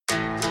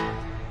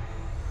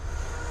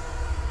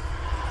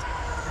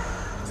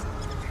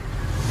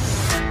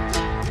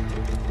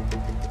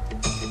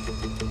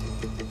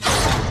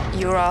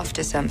You're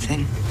after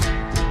something.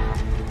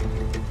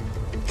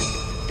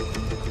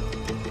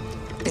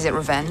 Is it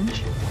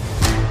revenge?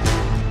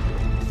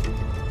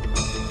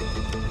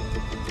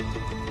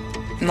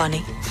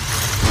 Money?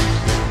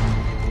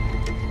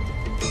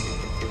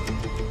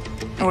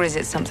 Or is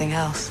it something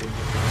else?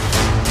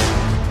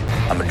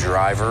 I'm a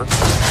driver,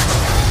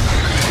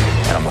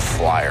 and I'm a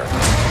flyer.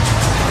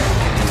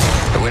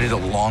 I waited a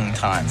long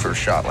time for a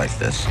shot like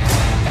this.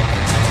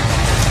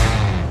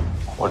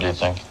 What do you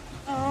think?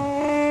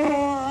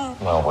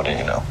 Well, what do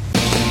you know?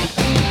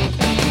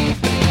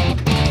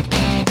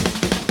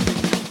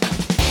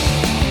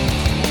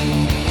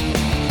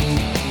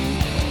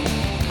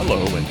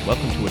 Hello, and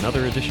welcome to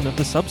another edition of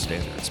the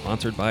Substandard,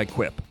 sponsored by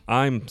Quip.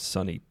 I'm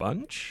Sonny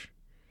Bunch,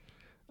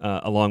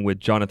 along with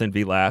Jonathan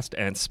V. Last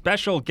and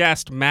special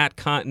guest Matt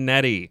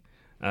Continetti,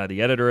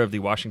 the editor of the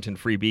Washington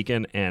Free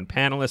Beacon and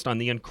panelist on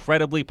the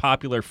incredibly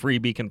popular Free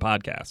Beacon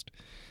podcast.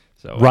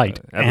 So,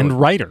 and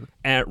writer.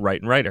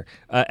 Writer.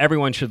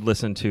 Everyone should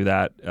listen to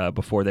that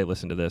before they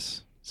listen to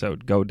this. So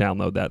go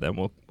download that, then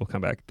we'll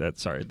come back.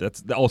 That's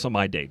also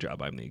my day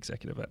job. I'm the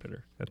executive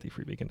editor at the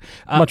Free Beacon.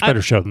 Much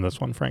better show than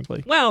this one,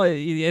 frankly. Well,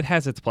 it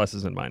has its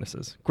pluses and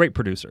minuses. Great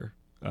producer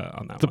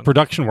on that one. The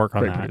production work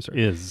on Great that producer.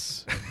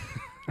 is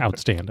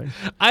outstanding.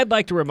 I'd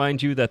like to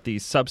remind you that the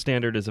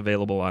Substandard is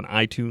available on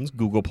iTunes,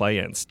 Google Play,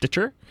 and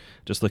Stitcher.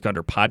 Just look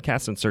under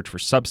podcasts and search for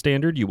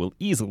Substandard. You will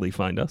easily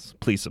find us.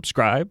 Please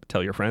subscribe,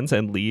 tell your friends,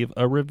 and leave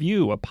a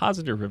review, a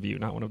positive review,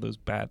 not one of those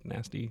bad,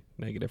 nasty,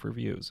 negative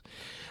reviews.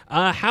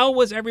 How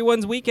was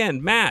everyone's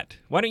weekend? Matt,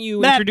 why don't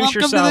you introduce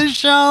yourself? Welcome to the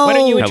show. Why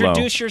don't you Hello.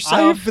 introduce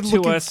yourself I've been to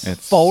looking us?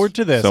 forward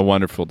to this. So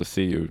wonderful to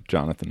see you,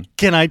 Jonathan.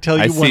 Can I tell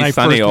you I when see I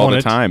Sonny first all wanted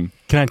the time.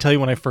 Can I tell you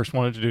when I first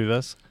wanted to do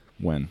this?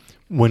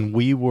 When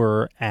we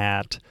were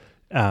at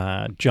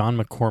John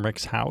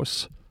McCormick's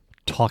house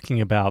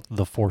talking about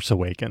The Force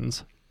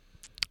Awakens.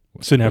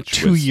 So now Which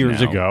 2 was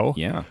years now- ago,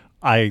 Yeah.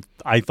 I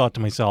thought to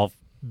myself,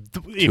 if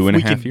 2.5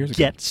 we could years ago.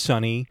 get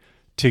Sonny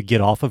to get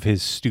off of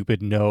his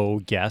stupid no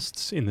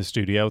guests in the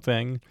studio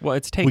thing. Well,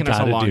 it's taken us a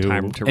gotta long do-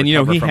 time to And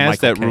recover he from has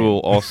Michael that Caine. rule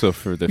also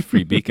for the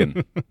Free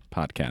Beacon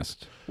podcast.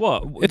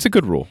 Well, It's a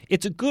good rule.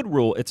 It's a good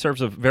rule. It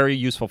serves a very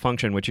useful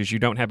function, which is you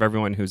don't have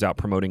everyone who's out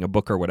promoting a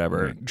book or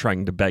whatever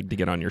trying to beg to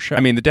get on your show. I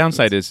mean, the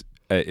downside is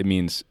it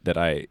means that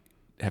I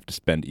have to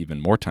spend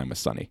even more time with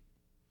Sonny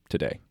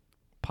today.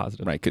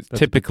 Positive. Right, because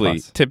That's a big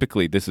plus.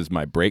 typically this is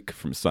my break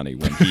from Sonny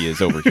when he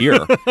is over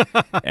here,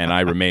 and I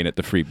remain at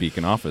the Free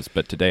Beacon office.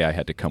 But today I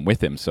had to come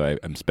with him, so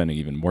I'm spending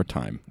even more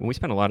time. Well, we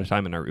spent a lot of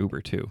time in our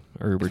Uber, too.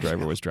 Our Uber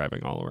driver was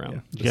driving all around.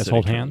 Did the you guys city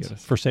hold trying to hands get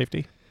us. for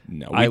safety?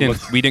 No, I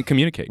we didn't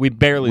communicate. We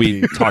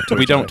barely talked to each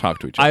We don't other. talk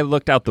to each other. I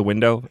looked out the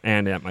window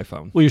and at my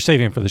phone. Well, you're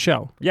saving it for the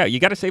show. Yeah, you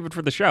got to save it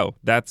for the show.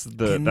 That's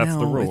the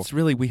rule. It's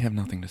really we have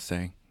nothing to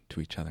say to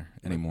each other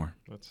anymore.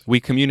 We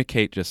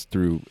communicate just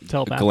through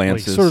Telepathically,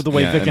 glances, sort of the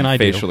way Vic and I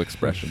do. facial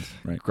expressions.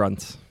 Right.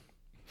 Grunts.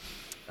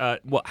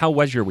 Well, how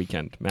was your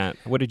weekend, Matt?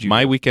 What did you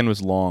My do? weekend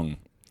was long,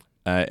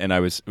 and I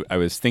was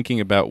thinking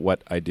about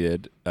what I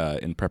did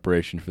in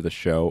preparation for the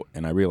show,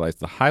 and I realized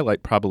the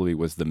highlight probably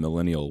was the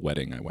millennial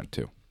wedding I went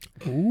to.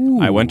 Ooh.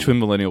 I went to a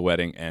millennial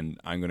wedding, and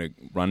I'm going to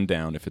run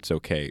down, if it's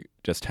okay,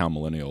 just how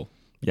millennial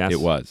Yes.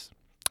 it was.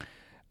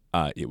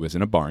 It was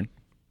in a barn.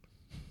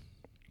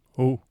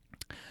 Ooh.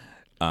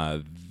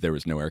 There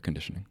was no air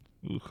conditioning,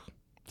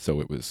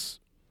 so it was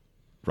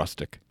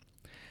rustic.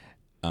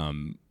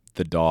 The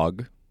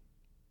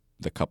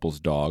couple's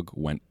dog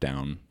went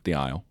down the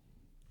aisle.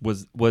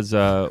 Was he was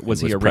a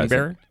ring present.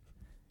 bearer?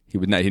 He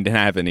didn't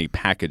have any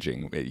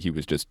packaging. He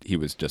was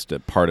just a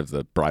part of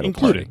the bridal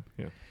Included. party.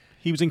 Yeah.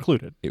 He was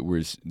included.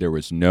 There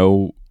was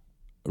no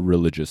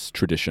religious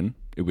tradition.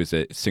 It was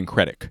a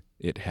syncretic.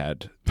 It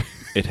had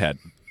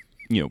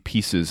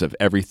pieces of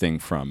everything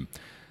from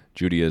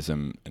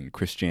Judaism and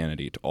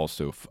Christianity to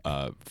also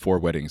 4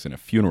 weddings and a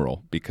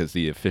funeral, because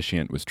the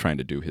officiant was trying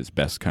to do his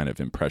best kind of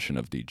impression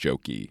of the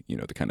jokey,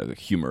 the kind of the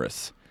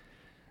humorous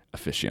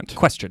officiant.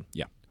 Question.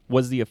 Yeah.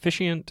 Was the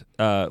officiant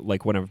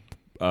like one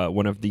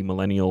of the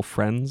millennial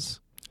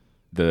friends?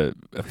 The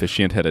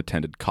officiant had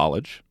attended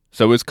college.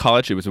 So it was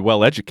college. It was a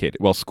well-educated,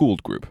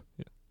 well-schooled group.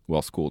 Yeah.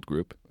 Well-schooled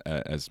group,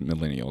 as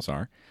millennials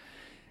are.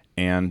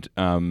 And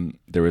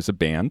there was a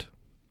band.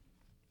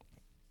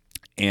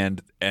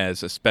 And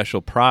as a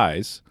special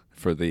prize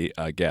for the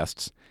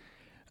guests,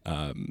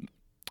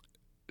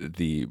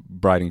 the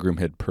bride and groom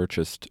had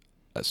purchased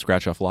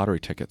scratch-off lottery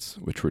tickets,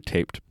 which were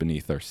taped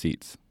beneath our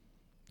seats.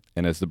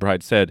 And as the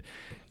bride said,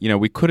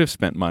 we could have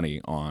spent money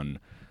on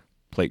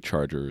plate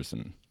chargers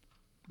and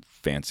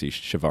fancy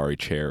Chiavari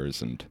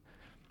chairs and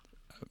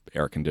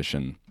air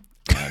condition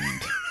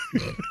and,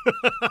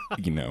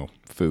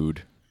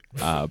 food.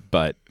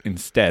 But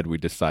instead we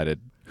decided,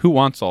 who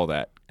wants all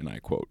that, and I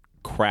quote,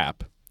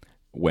 crap,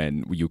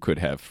 when you could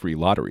have free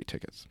lottery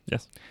tickets?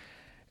 Yes.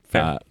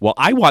 Fair. Well,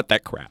 I want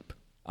that crap.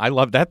 I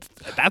love that.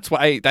 That's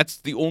why. That's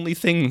the only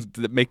things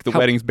that make the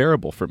weddings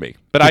bearable for me.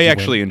 But I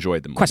actually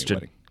enjoyed the millennial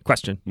wedding.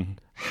 Question. Mm-hmm.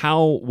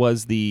 How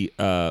was the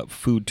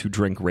food to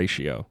drink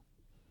ratio?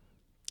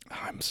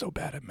 I'm so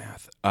bad at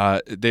math.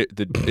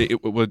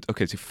 It was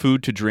okay. So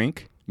food to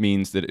drink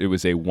means that it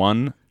was a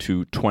 1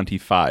 to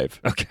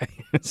 25. Okay,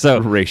 so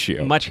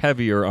ratio, much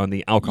heavier on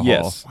the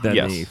alcohol than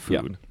the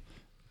food. Yeah.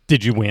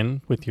 Did you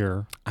win with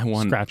your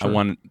scratcher?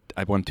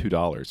 I won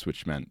 $2,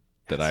 which meant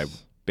that I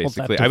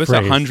basically I was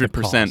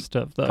 100%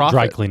 of the profit,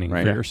 dry cleaning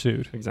right? for your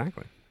suit.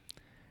 Exactly.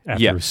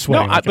 After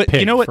sweating like a but pig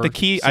you know what? for The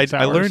key, 6 I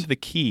hours. learned the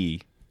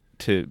key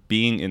to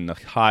being in the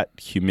hot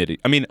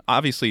humidity. I mean,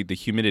 obviously the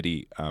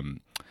humidity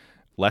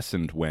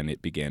lessened when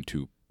it began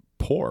to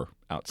pour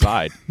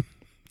outside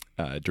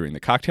during the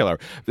cocktail hour.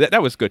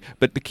 That was good.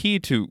 But the key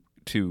to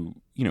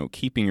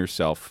keeping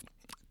yourself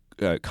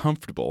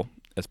comfortable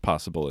as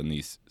possible in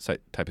these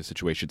type of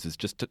situations is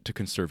just to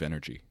conserve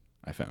energy.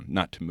 I found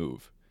not to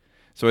move.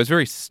 So I was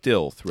very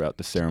still throughout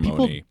the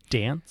ceremony. People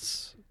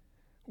dance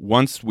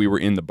once we were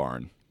in the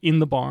barn. In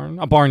the barn,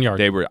 a barnyard.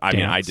 They were. I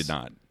mean, I dance. did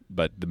not,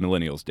 but the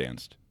millennials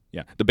danced.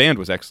 Yeah, the band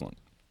was excellent.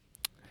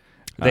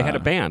 They had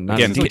a band, not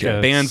Again, a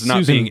DJ. bands not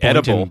Susan being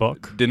edible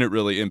book. didn't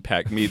really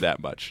impact me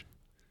that much.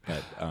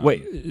 But,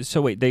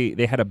 Wait,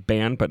 they had a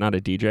band but not a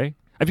DJ?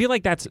 I feel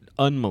like that's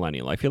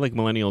unmillennial. I feel like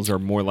millennials are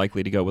more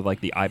likely to go with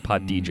like the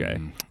iPod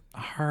DJ.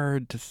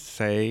 Hard to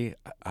say.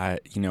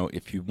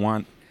 If you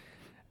want,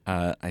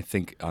 I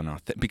think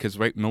because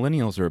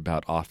millennials are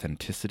about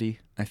authenticity.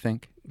 I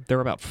think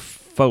They're about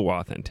faux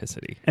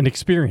authenticity and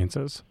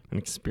experiences. and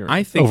experience.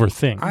 I think over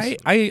things.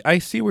 I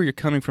see where you're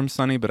coming from,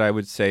 Sonny, but I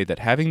would say that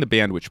having the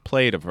band, which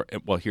played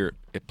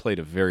it played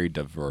a very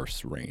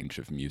diverse range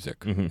of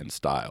music and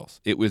styles.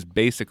 It was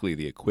basically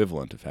the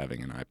equivalent of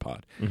having an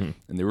iPod, and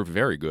they were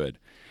very good.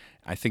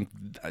 I think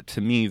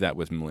to me that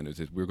was millennials.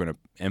 Is we're going to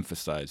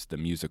emphasize the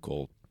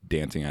musical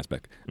dancing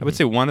aspect. I would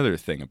say one other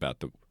thing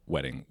about the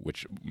wedding,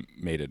 which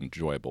made it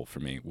enjoyable for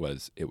me,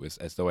 was it was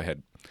as though I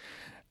had.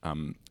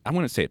 I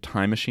wouldn't say a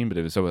time machine, but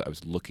it was as though I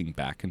was looking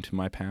back into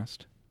my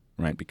past,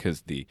 right?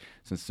 Because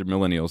since they're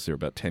millennials, they're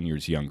about 10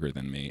 years younger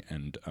than me,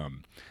 and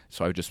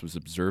so I just was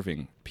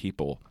observing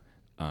people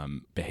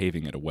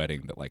behaving at a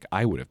wedding that like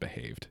I would have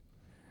behaved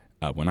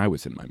when I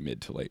was in my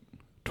mid to late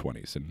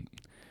 20s, and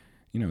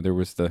there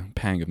was the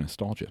pang of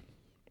nostalgia.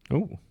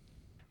 Oh,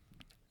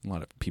 A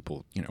lot of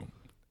people,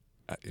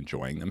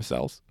 enjoying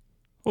themselves,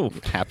 oh,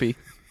 happy.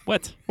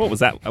 what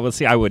was that? Well,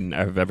 see, I wouldn't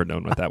have ever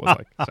known what that was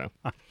like. So,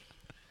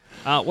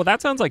 well,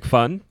 that sounds like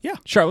fun. Yeah.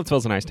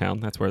 Charlottesville's a nice town.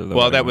 That's where the Well,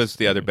 wedding that was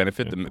the other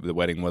benefit. The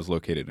wedding was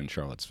located in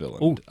Charlottesville.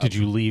 Oh, And, did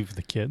you leave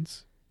the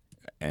kids?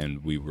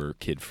 And we were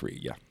kid-free,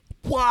 yeah.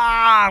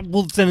 Wow!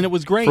 Well, then it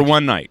was great. For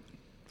one night.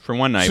 So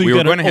you we were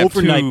got going an to have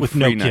overnight 2 with free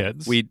no nights.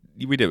 kids. We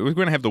did. We were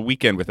going to have the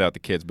weekend without the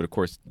kids, but of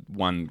course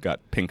one got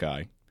pink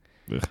eye.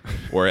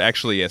 Or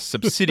actually a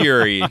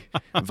subsidiary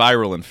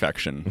viral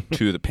infection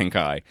to the pink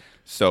eye.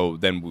 So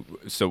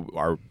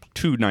our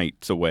 2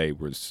 nights away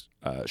was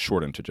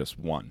shortened to just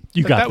 1.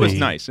 That was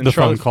nice. And the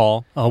phone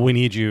call. Oh, we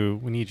need you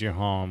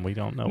home. We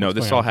don't know. No, what's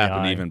this going all on with the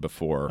happened eye. even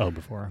before. Oh,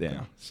 before. Yeah. Okay.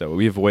 So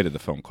we avoided the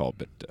phone call,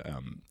 but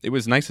it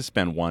was nice to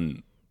spend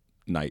one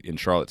night in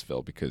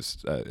Charlottesville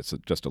because it's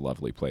just a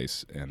lovely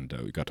place, and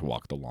we got to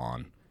walk the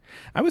lawn.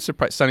 I was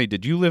surprised. Sonny,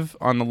 did you live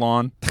on the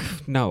lawn?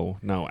 No,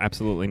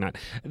 absolutely not.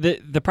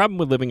 The problem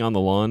with living on the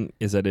lawn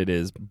is that it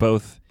is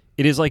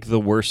like the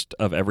worst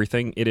of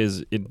everything. It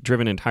is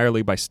driven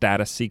entirely by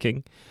status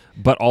seeking,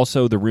 but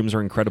also the rooms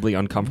are incredibly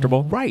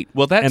uncomfortable. Right.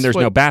 Well, and there's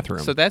no bathroom.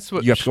 So that's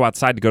what you have to go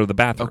outside to go to the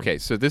bathroom. Okay,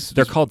 so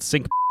they're called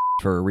sink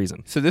for a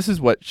reason. So this is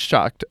what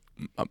shocked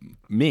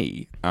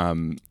me.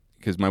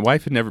 Because my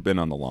wife had never been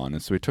on the lawn,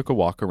 and so we took a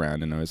walk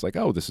around, and I was like,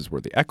 "Oh, this is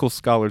where the Eccles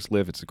scholars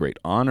live. It's a great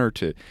honor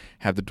to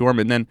have the dorm."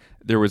 And then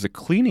there was a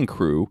cleaning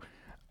crew,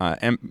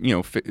 servicing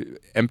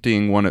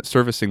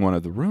one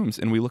of the rooms,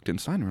 and we looked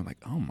inside, and we're like,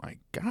 "Oh my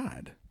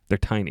god, they're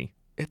tiny.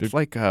 It's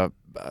like a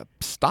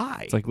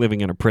sty. It's like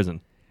living in a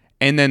prison."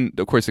 And then,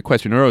 of course, the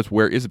question arose: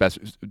 where is the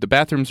bathroom? The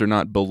bathrooms are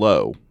not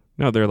below.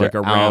 No, they're like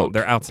around.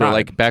 They're outside. They're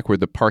like back where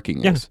the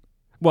parking is.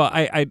 Well,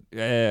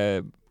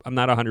 I'm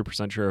not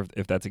 100% sure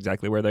if that's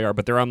exactly where they are,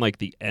 but they're on like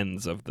the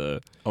ends of the.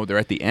 Oh, they're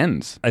at the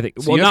ends. I think.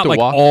 So Well, you have not to like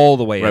walk all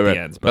the way at right, the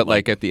ends, but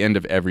like at the end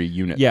of every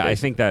unit. Yeah, basically. I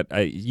think that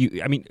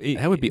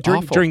that would be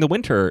during, awful. during the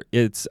winter.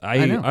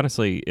 I know.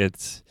 Honestly,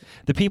 it's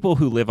the people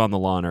who live on the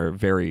lawn are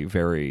very,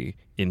 very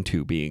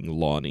into being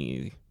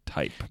lawny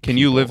type. Can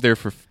you live there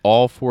for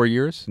all 4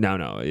 years?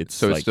 No. It's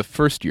So like, it's the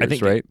first years, I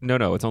think right?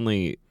 No. It's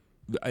only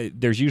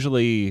there's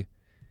usually.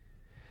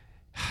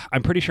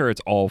 I'm pretty sure it's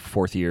all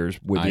 4th years,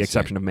 with the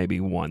exception of maybe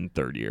 1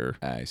 3rd year.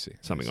 I see.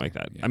 Something like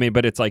that. Yeah. I mean,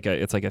 but it's like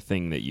a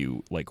thing that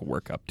you like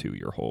work up to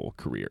your whole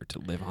career to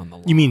live on the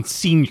lawn. You mean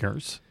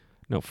seniors?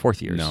 No,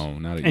 4th years. No,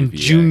 not a And UVA.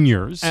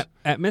 juniors.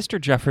 At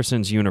Mr.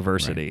 Jefferson's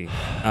University,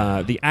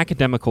 the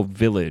academical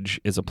village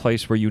is a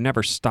place where you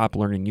never stop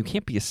learning. You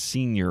can't be a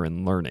senior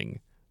in learning,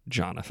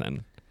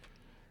 Jonathan.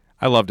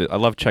 I loved it. I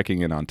love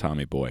checking in on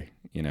Tommy Boy,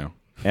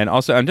 And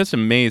also, I'm just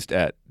amazed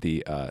at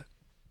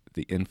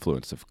the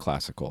influence of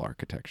classical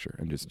architecture,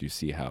 and just you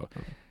see how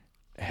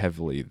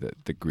heavily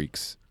the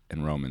Greeks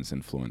and Romans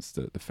influenced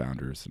the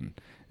founders,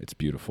 and it's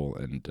beautiful.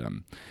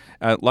 And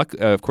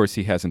of course,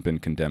 he hasn't been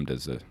condemned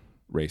as a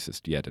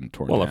racist yet and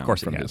torn Well, down of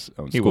course from he his has.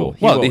 own He school.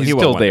 will. He's He will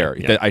still one there.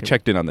 day. Yeah, I he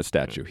checked in on the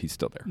statue. He's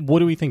still there. What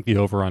do we think the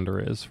over-under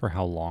is for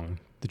how long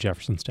the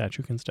Jefferson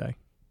statue can stay?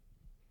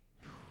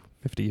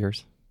 50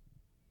 years.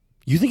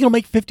 You think it'll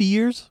make 50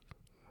 years?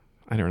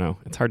 I don't know.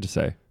 It's hard to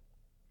say.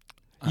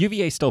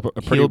 UVA is still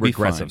a pretty He'll be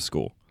regressive fine.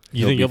 school.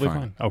 You think He'll you'll be be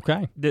fine?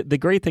 Okay. The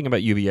great thing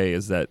about UVA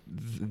is that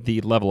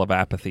the level of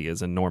apathy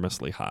is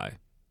enormously high.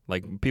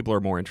 Like, people are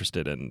more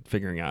interested in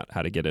figuring out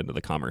how to get into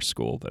the commerce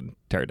school than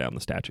tear down the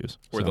statues.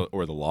 Or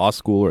the law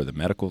school or the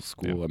medical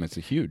school. Yeah. I mean, it's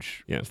a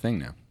huge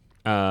thing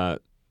now.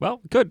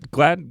 Well, good.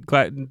 Glad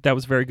that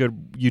was very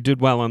good. You did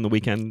well on the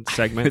weekend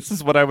segment. This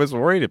is what I was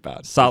worried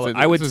about. Solid.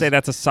 I would say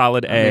that's a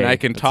solid A. I mean, I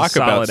can That's talk a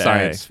about solid A.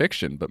 science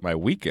fiction, but my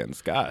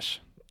weekends, gosh.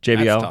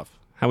 JBL, that's tough.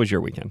 how was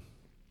your weekend?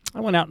 I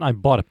went out and I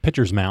bought a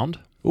pitcher's mound.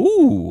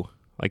 Ooh,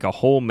 like a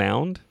whole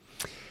mound?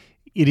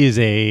 It is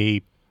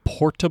a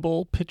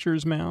portable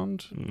pitcher's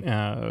mound,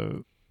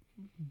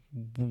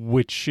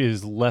 which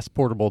is less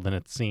portable than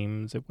it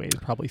seems. It weighs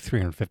probably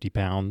 350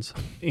 pounds.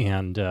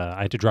 And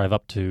I had to drive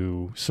up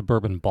to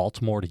suburban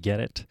Baltimore to get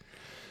it.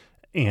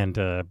 And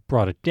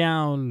brought it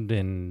down,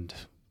 and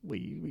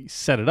we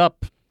set it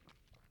up.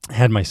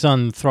 Had my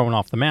son throwing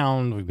off the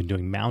mound. We've been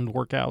doing mound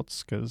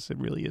workouts because it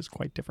really is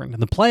quite different.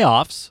 And the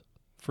playoffs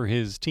for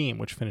his team,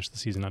 which finished the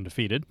season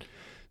undefeated,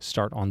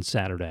 start on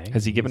Saturday.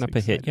 Has he given up a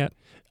hit yet?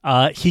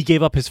 He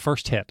gave up his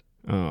first hit.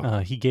 Oh.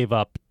 He gave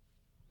up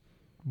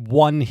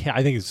one hit.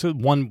 I think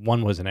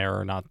one was an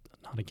error, not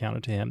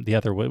accounted to him. The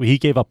other, he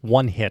gave up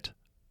one hit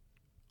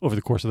over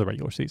the course of the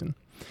regular season.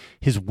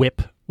 His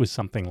whip was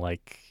something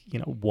like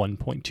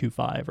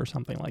 1.25 or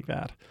something like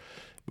that.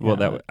 Well,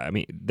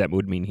 that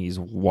would mean he's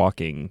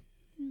walking.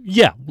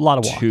 Yeah, a lot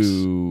of walks.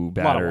 2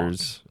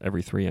 batters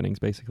every 3 innings,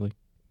 basically.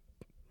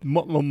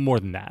 More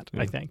than that,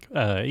 I think.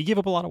 He gave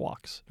up a lot of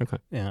walks. Okay.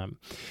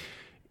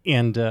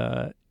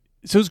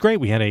 So it was great.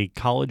 We had a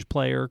college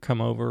player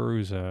come over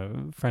who's a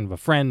friend of a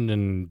friend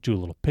and do a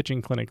little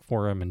pitching clinic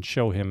for him and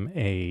show him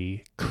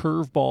a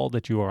curveball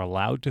that you are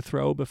allowed to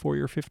throw before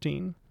you're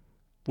 15,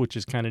 which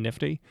is kind of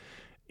nifty.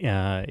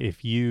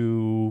 If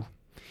you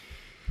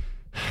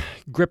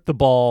grip the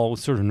ball with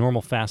sort of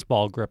normal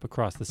fastball grip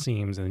across the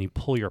seams, and then you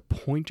pull your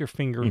pointer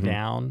finger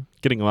down.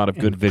 Getting a lot of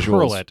good curl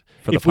visuals it.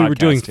 for the If we were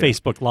doing podcast here.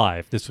 Facebook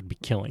Live, this would be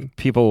killing.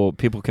 People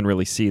can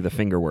really see the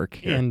finger work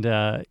here. And,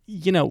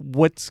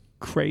 what's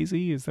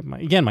crazy is that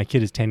my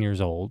kid is 10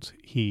 years old.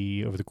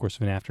 He, over the course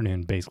of an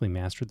afternoon, basically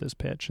mastered this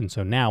pitch. And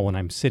so now when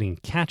I'm sitting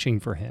catching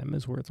for him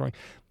as we're throwing,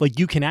 like,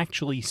 you can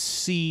actually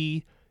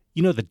see,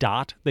 the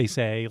dot, they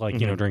say, like,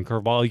 during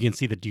curveball, you can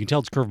tell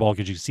it's curveball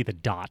because you see the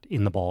dot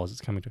in the ball as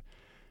it's coming to.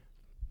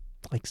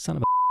 Like, son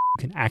of a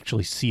you can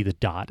actually see the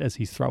dot as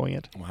he's throwing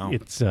it. Wow.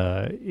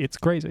 It's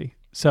crazy.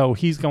 So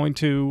he's going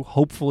to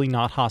hopefully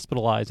not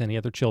hospitalize any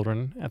other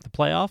children at the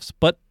playoffs,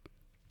 but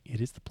it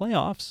is the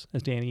playoffs,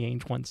 as Danny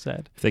Ainge once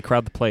said. If they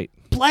crowd the plate.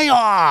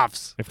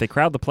 Playoffs! If they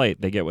crowd the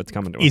plate, they get what's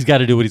coming to them. He's got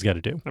to do what he's got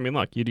to do. I mean,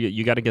 look,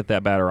 you got to get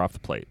that batter off the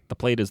plate. The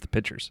plate is the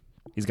pitcher's.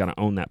 He's got to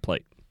own that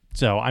plate.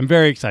 So I'm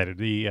very excited.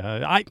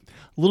 I'm a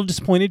little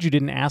disappointed you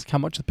didn't ask how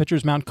much the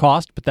pitcher's mound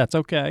cost, but that's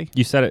okay.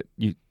 You said it.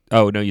 You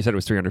said it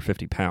was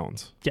 350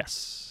 pounds.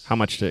 Yes. How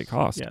much did it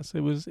cost? Yes, it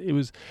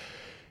was.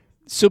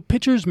 So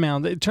pitcher's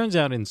mound, it turns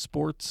out in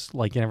sports,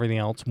 like in everything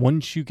else,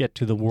 once you get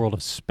to the world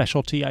of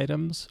specialty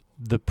items,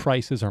 the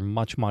prices are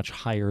much, much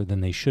higher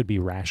than they should be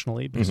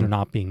rationally because they're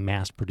not being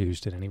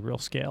mass-produced at any real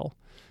scale.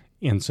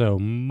 And so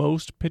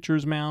most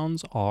pitcher's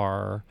mounds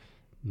are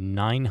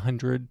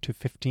 $900 to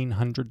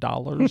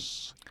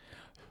 $1,500.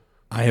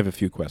 I have a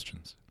few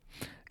questions.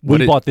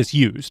 We bought this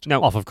used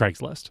off of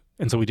Craigslist,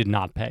 and so we did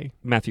not pay.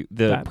 Matthew,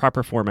 the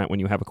proper format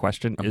when you have a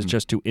question is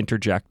just to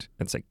interject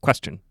and say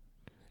question.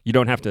 You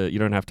don't have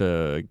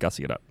to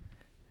gussy it up.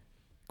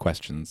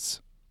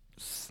 Questions.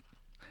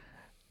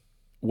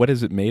 What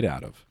is it made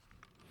out of?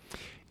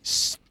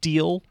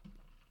 Steel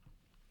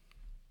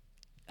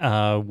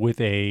with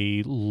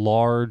a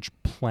large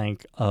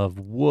plank of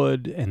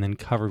wood and then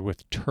covered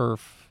with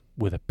turf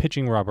with a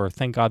pitching rubber.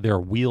 Thank God there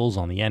are wheels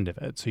on the end of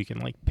it, so you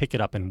can pick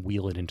it up and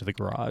wheel it into the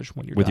garage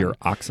when you're with done. your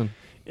oxen.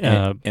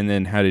 And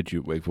then how did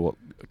you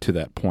to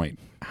that point?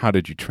 How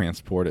did you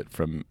transport it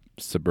from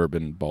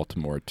suburban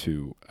Baltimore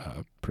to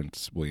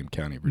Prince William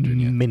County,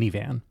 Virginia?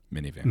 Minivan.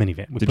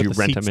 Did you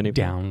rent a minivan?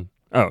 Down.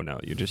 Oh no,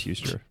 you just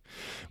used your.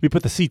 We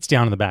put the seats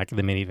down in the back of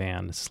the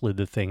minivan, slid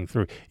the thing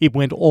through. It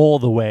went all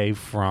the way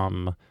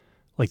from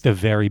the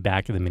very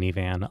back of the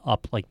minivan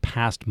up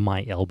past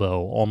my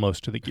elbow,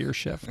 almost to the gear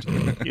shift.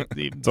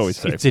 It's always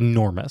safe. It's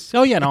enormous.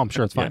 Oh yeah, no, I'm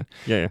sure it's fine.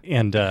 Yeah.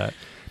 And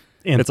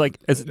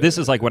this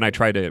is like when I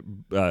try to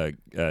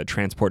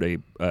transport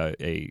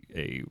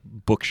a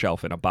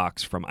bookshelf in a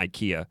box from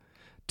IKEA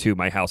to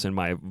my house in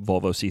my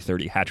Volvo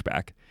C30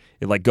 hatchback.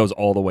 It goes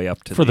all the way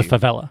up to the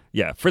favela.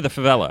 Yeah, for the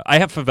favela. I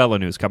have favela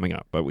news coming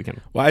up, but we can.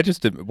 Well, I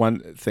just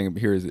one thing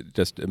here is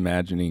just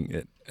imagining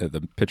it.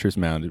 The pitcher's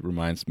mound. It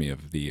reminds me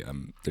of the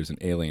there's an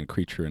alien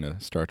creature in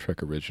a Star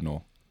Trek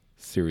original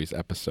series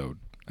episode.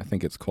 I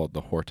think it's called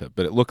the Horta,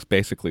 but it looks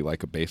basically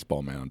like a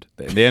baseball mound.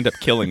 They end up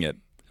killing it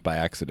by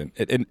accident.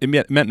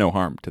 It meant no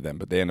harm to them,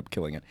 but they end up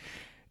killing it.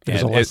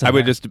 There's a And lesson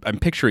there. I'm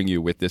picturing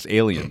you with this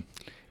alien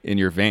in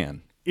your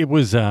van. It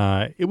was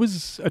a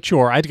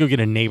chore. I had to go get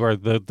a neighbor.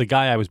 The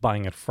guy I was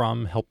buying it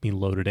from helped me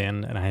load it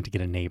in, and I had to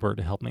get a neighbor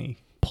to help me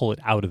pull it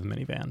out of the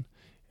minivan.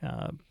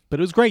 But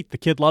it was great. The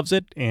kid loves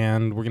it,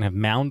 and we're going to have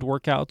mound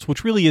workouts,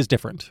 which really is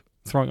different.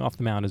 Throwing off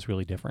the mound is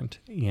really different.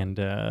 And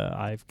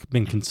I've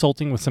been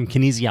consulting with some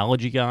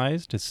kinesiology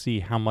guys to see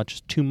how much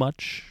is too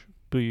much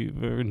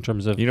in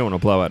terms of You don't want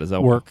to blow out his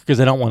elbow. work, because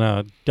I don't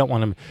want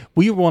to.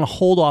 We want to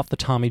hold off the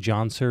Tommy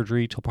John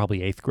surgery till probably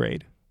 8th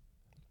grade.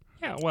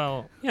 Yeah,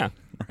 well, yeah.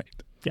 Right.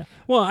 Yeah.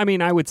 Well, I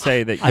mean, I would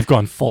say that I've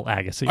gone full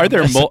Agassi. Are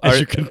there as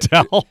you can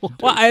tell?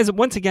 well,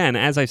 once again,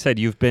 as I said,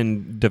 you've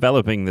been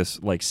developing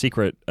this like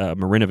secret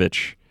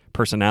Marinovich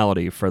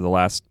personality for the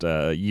last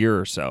year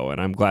or so, and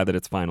I'm glad that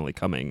it's finally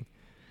coming.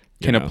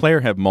 Can a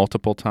player have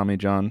multiple Tommy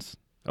Johns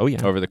Oh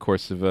yeah. over the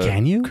course of a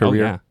Can you?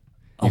 career? Oh yeah.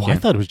 Oh, I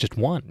thought it was just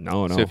one.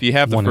 No. So if you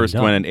have the One and first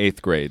one done. in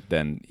 8th grade,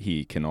 then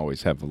he can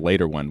always have a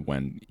later one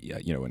when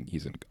when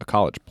he's a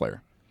college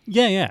player,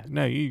 Yeah.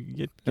 No, you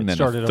get and then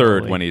started a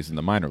third early. when he's in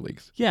the minor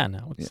leagues. Yeah,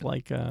 no, it's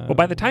like well,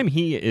 by the time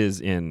he is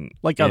in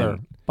other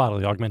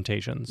bodily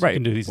augmentations, Right. you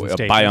can do these in A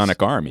stages.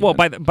 bionic arm. well,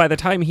 even. by the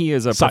time he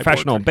is a Cyborg,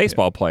 professional right,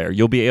 baseball player,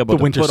 you'll be able The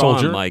to Winter put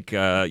Soldier. on like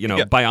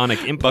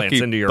bionic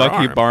implants into your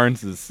Bucky arm.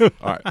 Barnes is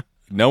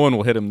no one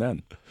will hit him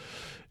then.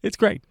 It's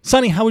great.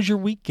 Sonny, how was your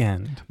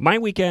weekend? My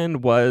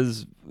weekend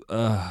was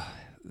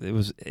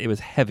it was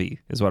heavy,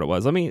 is what it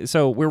was.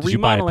 So we're Did you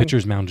buy a remodeling.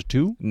 pitcher's mound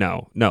too?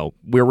 No,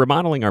 we're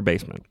remodeling our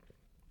basement.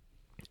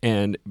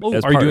 And Oh,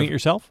 as are you part doing of- it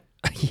yourself?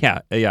 Yeah,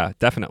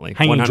 definitely.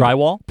 Hanging 100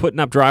 drywall? putting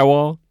up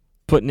drywall,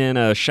 putting in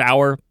a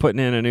shower, putting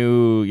in a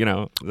new,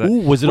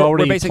 Ooh, was it we're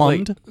already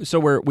basically- plumbed? So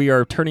we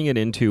are turning it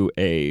into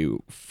a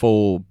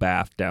full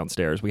bath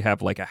downstairs. We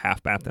have like a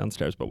half bath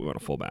downstairs, but we want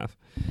a full bath.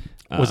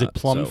 Was it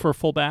plumbed so- for a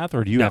full bath,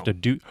 or do you No. have to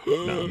do?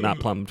 No, not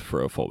plumbed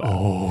for a full bath.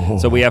 Oh.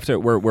 So we have to.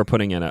 We're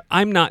putting in a.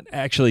 I'm not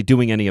actually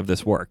doing any of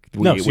this work.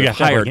 No, so we've you have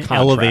to have hired like an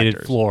elevated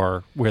contractors.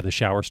 floor where the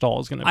shower stall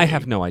is going to be. I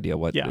have no idea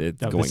what Yeah,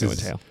 it's no, going this to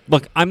is- entail.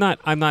 Look, I'm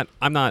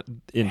not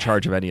in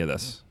charge of any of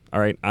this. All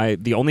right.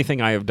 The only thing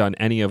I have done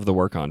any of the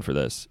work on for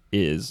this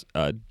is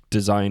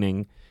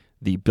designing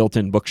the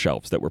built-in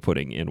bookshelves that we're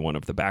putting in one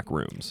of the back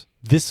rooms.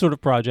 This sort of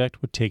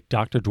project would take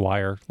Dr.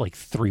 Dwyer like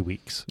 3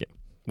 weeks. Yeah.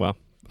 Well,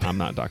 I'm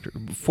not Doctor.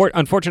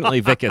 Unfortunately,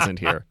 Vic isn't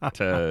here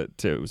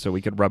so we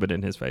could rub it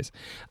in his face.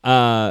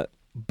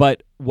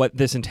 But what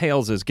this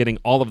entails is getting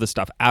all of the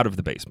stuff out of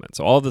the basement.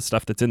 So all of the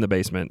stuff that's in the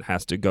basement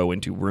has to go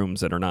into rooms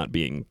that are not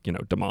being,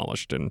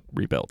 demolished and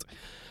rebuilt.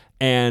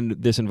 And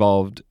this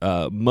involved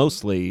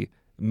mostly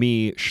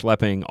me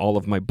schlepping all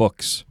of my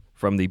books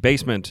from the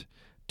basement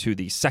to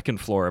the second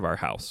floor of our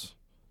house.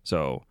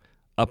 So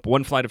up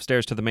one flight of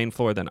stairs to the main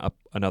floor, then up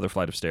another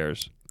flight of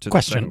stairs to the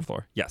Question. second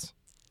floor. Yes.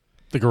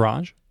 The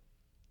garage?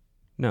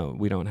 No,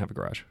 we don't have a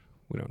garage.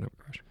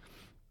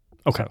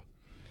 Okay.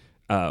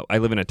 So, I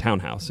live in a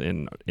townhouse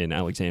in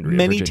Alexandria,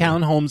 Many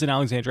Virginia. townhomes in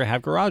Alexandria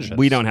have garages.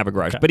 We don't have a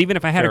garage. Okay. But even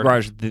if I had Fair a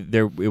garage,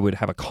 it would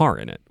have a car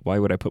in it. Why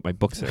would I put my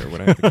books there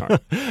when I have a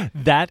car?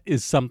 That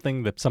is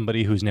something that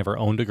somebody who's never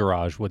owned a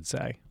garage would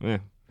say.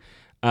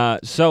 Yeah.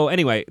 So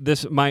anyway,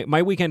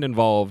 my weekend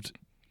involved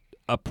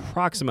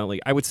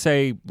approximately, I would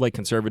say, like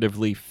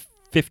conservatively,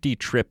 50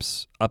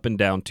 trips up and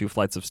down 2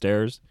 flights of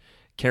stairs,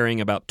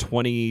 carrying about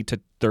 20 to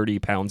 30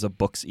 pounds of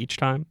books each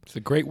time. It's a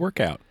great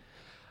workout.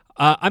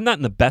 I'm not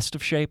in the best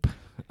of shape.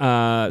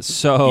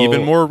 So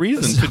Even more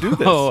reason to do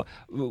this. So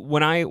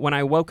when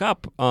I woke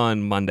up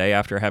on Monday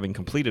after having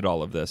completed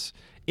all of this,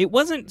 it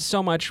wasn't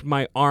so much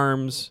my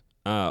arms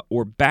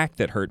or back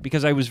that hurt,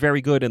 because I was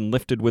very good and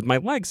lifted with my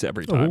legs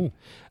every time.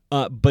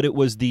 But it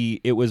was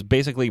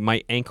basically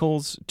my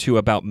ankles to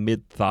about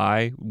mid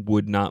thigh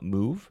would not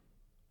move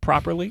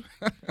properly.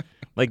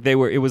 Like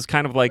it was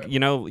kind of like you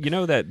know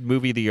that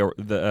movie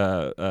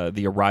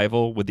the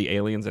Arrival with the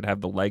aliens that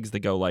have the legs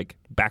that go like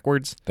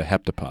backwards. The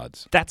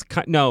heptapods.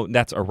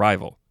 That's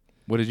Arrival.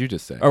 What did you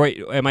just say? Oh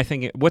wait, am I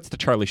thinking? What's the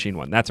Charlie Sheen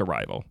one? That's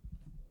Arrival.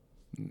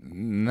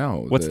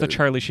 No. What's the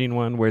Charlie Sheen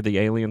one where the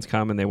aliens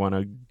come and they want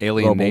to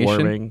Alien global Nation?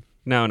 warming?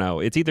 No,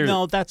 it's either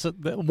No, that's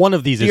one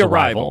of these The is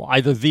Arrival.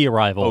 Either The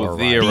Arrival or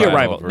The Arrival. The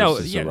Arrival. No,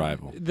 versus yeah,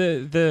 Arrival.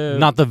 The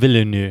Not the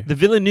Villeneuve. the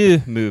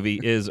Villeneuve movie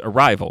is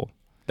Arrival,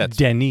 That's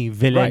Denis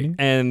Villeneuve. Right.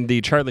 and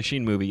the Charlie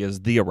Sheen movie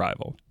is The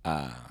Arrival.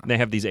 They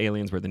have these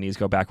aliens where the knees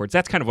go backwards.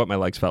 That's kind of what my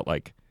legs felt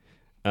like.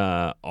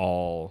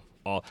 All.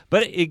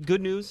 But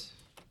good news.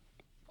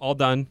 All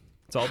done.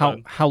 It's all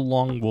done. How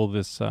long will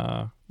this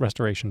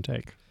restoration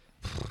take?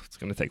 It's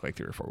going to take like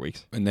 3 or 4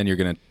 weeks. And then you're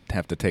going to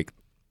have to take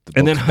the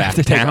And then books I have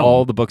back to take down.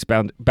 all the books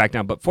back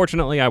down. But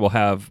fortunately, I will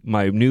have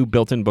my new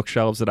built-in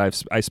bookshelves that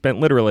I spent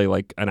literally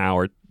like an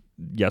hour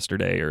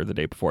yesterday or the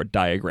day before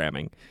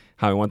diagramming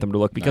how I want them to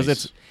look, because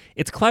Nice.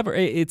 it's clever.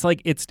 It's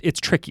like it's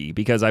tricky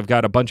because I've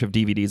got a bunch of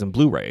DVDs and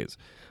Blu-rays,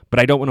 but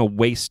I don't want to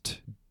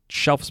waste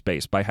shelf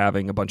space by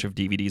having a bunch of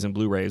DVDs and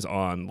Blu-rays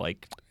on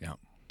like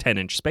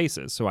 10-inch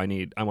spaces. So I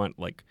want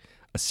like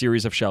a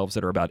series of shelves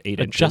that are about 8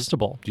 inches.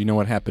 Adjustable. Do you know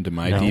what happened to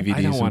my No. I don't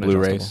DVDs and want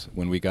Blu-rays adjustable.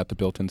 when we got the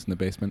built-ins in the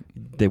basement?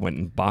 They went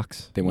in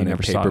box. They went You in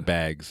never saw paper it.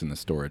 bags in the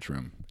storage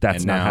room.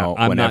 That's and not now, how- I'm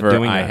not whenever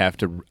doing I that. have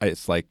to,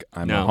 it's like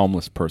I'm No. a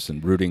homeless person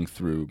rooting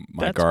through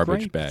my That's garbage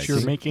great. bags,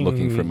 You're making,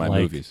 looking for my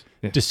like, movies.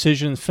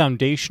 Decisions,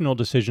 foundational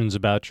decisions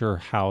about your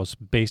house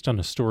based on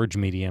a storage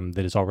medium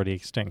that is already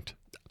extinct.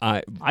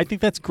 I I think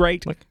that's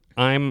great. look.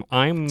 I'm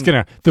It's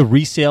the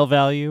resale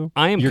value.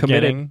 I am you're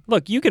committed. getting-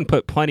 Look, you can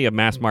put plenty of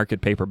mass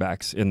market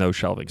paperbacks in those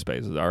shelving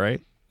spaces. All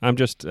right. I'm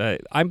just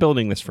I'm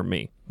building this for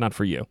me, not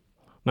for you,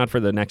 not for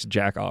the next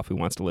jack off who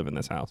wants to live in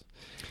this house.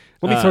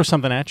 Let me throw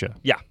something at you.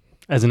 Yeah.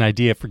 As an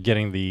idea for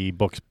getting the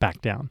books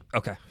back down.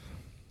 Okay.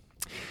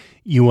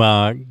 You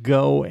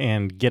go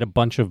and get a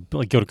bunch of,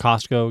 go to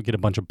Costco, get a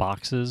bunch of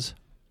boxes,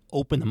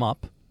 open them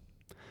up,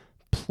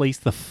 place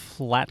the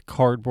flat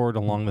cardboard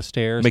along the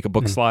stairs. Make a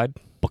book and slide.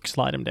 book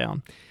slide them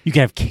down. You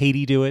can have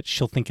Katie do it.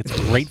 She'll think it's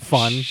great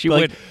fun. She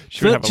Like, would.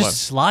 She would have a just lot.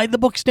 slide the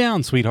books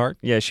down, sweetheart.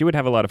 Yeah, she would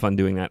have a lot of fun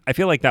doing that. I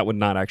feel like that would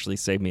not actually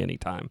save me any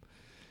time.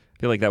 I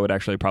feel like that would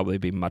actually probably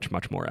be much,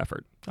 much more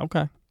effort.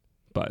 Okay,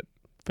 But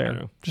I fair. don't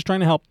know. Just trying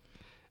to help.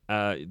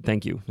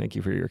 Thank you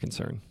for your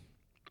concern.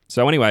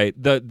 So anyway,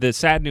 the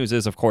sad news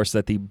is, of course,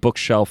 that the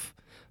bookshelf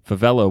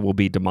favela will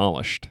be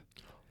demolished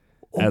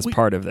as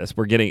part of this.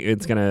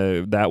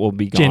 That will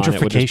be gone.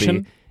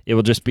 Gentrification? It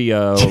will just be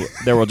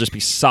there will just be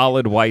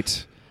solid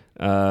white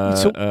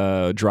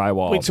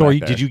drywall. Wait, so back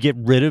there. did you get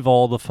rid of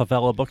all the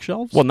favela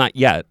bookshelves? Well, not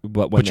yet,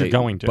 but when But you're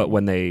going to. But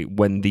when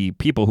the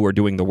people who are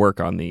doing the work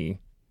on the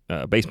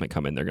basement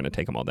come in, they're going to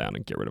take them all down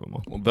and get rid of them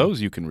all. Well, those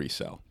you can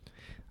resell.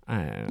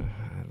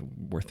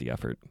 Worth the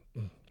effort.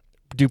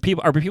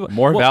 Are people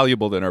More well,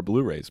 valuable than our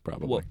Blu-rays,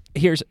 probably.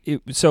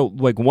 Well,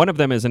 like one of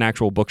them is an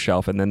actual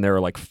bookshelf, and then there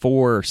are like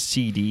 4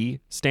 CD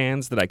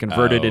stands that I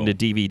converted into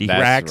DVD that's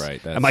racks.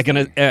 right. Am I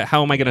gonna?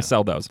 How am I gonna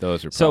sell those?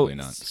 Those are probably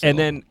not And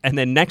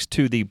then next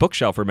to the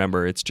bookshelf,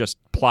 remember, it's just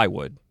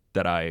plywood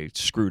that I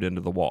screwed into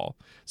the wall.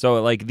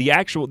 So like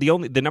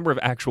the number of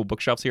actual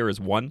bookshelves here is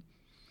 1.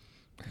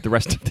 The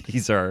rest of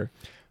these are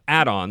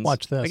add-ons.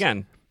 Watch this.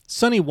 Again.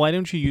 Sonny, why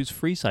don't you use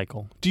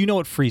FreeCycle? Do you know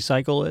what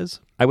FreeCycle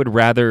is? I would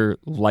rather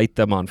light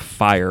them on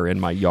fire in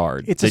my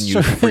yard It's than a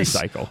use service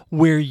FreeCycle.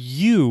 where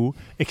you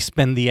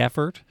expend the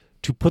effort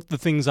to put the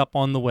things up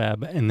on the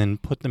web and then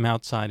put them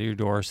outside of your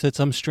door so that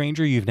some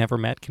stranger you've never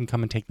met can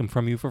come and take them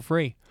from you for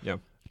free. Yeah.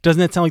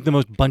 Doesn't that sound like the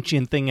most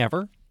Bunchian thing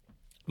ever?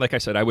 Like I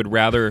said, I would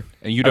rather...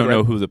 And you don't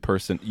know who the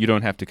person... You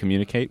don't have to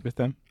communicate with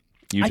them?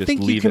 You I just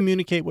think you leave it.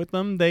 communicate with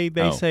them. They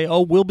Oh. say,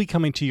 we'll be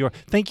coming to your...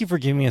 Thank you for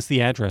giving us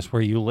the address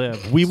where you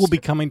live. We will be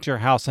coming to your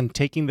house and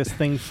taking this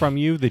thing from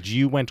you that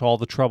you went to all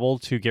the trouble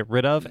to get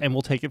rid of, and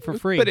we'll take it for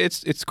free. But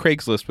it's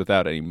Craigslist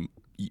without any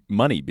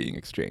money being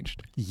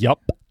exchanged,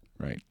 Yup.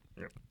 right?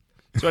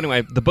 So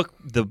anyway, the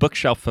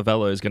bookshelf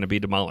favela is going to be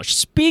demolished.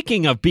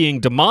 Speaking of being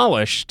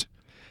demolished,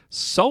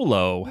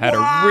 Solo had a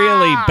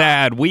really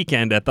bad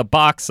weekend at the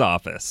box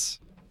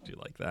office. Do you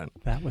like that?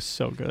 That was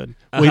so good.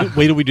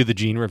 Wait till we do the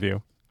Gene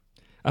review.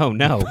 Oh,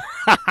 no.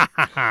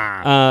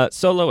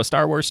 Solo, a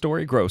Star Wars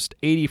story, grossed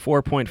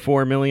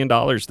 $84.4 million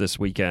this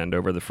weekend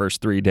over the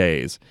first 3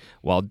 days,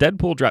 while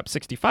Deadpool dropped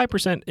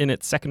 65% in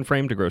its second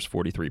frame to gross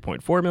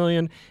 $43.4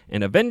 million,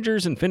 and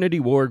Avengers Infinity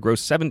War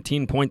grossed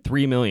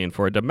 $17.3 million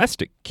for a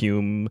domestic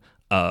cum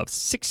of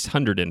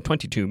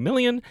 $622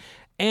 million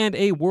and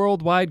a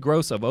worldwide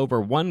gross of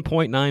over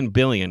 $1.9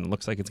 billion.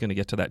 Looks like it's going to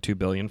get to that $2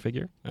 billion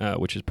figure,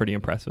 which is pretty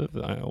impressive.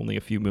 Only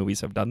a few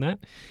movies have done that.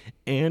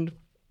 And...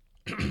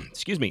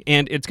 excuse me,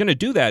 and it's going to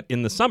do that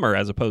in the summer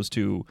as opposed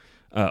to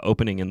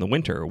opening in the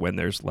winter when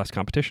there's less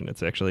competition.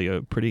 It's actually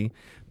a pretty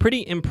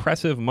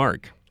impressive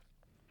mark.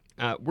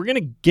 We're going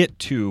to get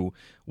to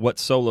what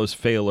Solo's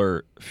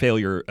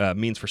failure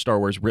means for Star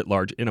Wars writ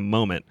large in a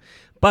moment.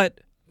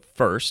 But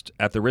first,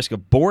 at the risk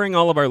of boring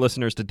all of our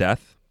listeners to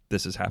death,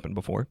 this has happened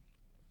before,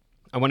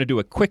 I want to do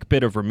a quick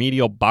bit of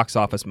remedial box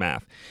office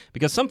math,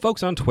 because some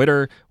folks on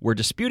Twitter were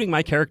disputing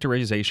my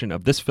characterization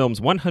of this film's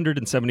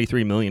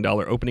 $173 million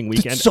opening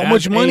weekend so as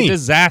much money. a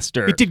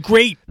disaster. It did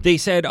great. They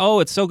said, "Oh,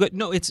 it's so good."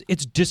 No, it's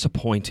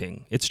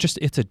disappointing. It's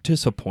a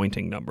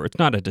disappointing number. It's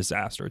not a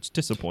disaster. It's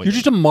disappointing.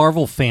 You're just a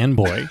Marvel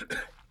fanboy.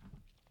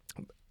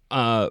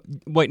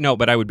 Wait, no,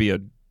 but I would be a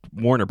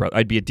Warner Bros.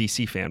 I'd be a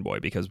DC fanboy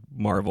because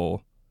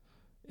Marvel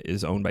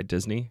is owned by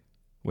Disney.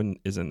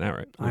 Isn't that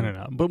right? I don't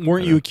know. But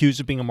weren't you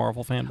accused of being a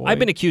Marvel fanboy? I've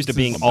been accused of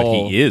being But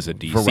all he is a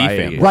DC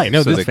variety. fanboy. Right,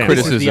 no, so this the is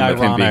criticism the of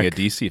him being a ironic-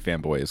 DC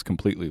fanboy is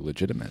completely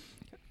legitimate.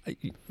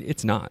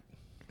 It's not.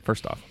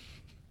 First off.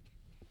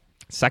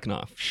 Second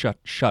off, shut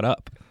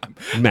up,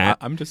 Matt.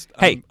 I'm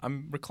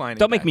reclining.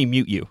 Don't make me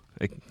mute you.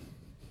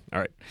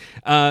 All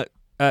right.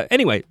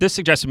 Anyway, this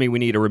suggests to me we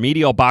need a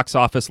remedial box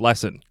office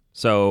lesson.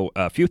 So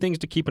a few things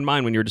to keep in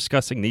mind when you're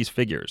discussing these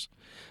figures.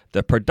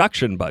 The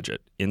production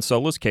budget, in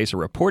Solo's case, a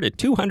reported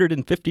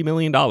 $250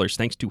 million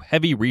thanks to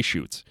heavy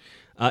reshoots,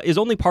 is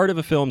only part of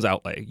a film's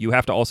outlay. You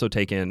have to also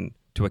take in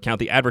to account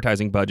the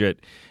advertising budget.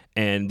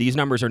 And these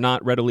numbers are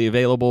not readily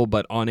available,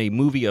 but on a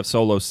movie of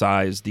Solo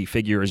size, the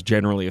figure is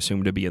generally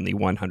assumed to be in the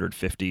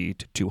 150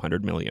 to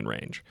 200 million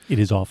range. It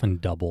is often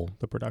double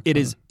the production.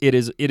 It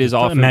is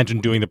often.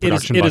 Imagine doing the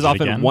production It budget is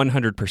often again.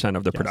 100%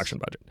 of the production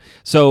budget.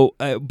 So,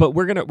 but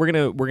we're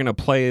gonna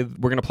play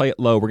it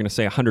low. We're gonna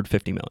say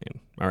 150 million.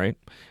 All right.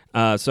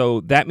 So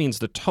that means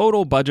the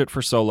total budget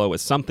for Solo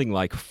is something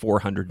like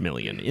 400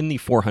 million, in the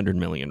 400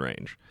 million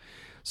range.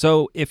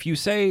 So if you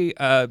say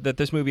that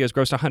this movie has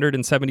grossed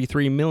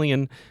 173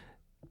 million,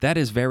 that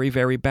is very,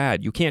 very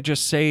bad. You can't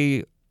just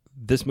say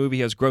this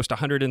movie has grossed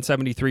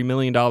 $173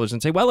 million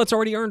and say, well, it's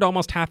already earned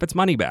almost half its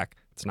money back.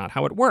 It's not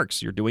how it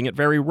works. You're doing it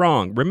very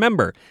wrong.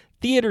 Remember,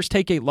 theaters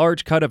take a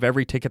large cut of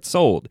every ticket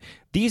sold.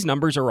 These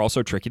numbers are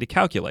also tricky to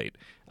calculate.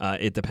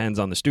 It depends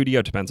on the studio,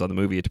 it depends on the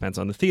movie, it depends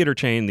on the theater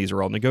chain. These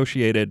are all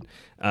negotiated,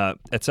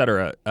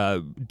 etc.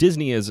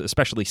 Disney is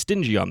especially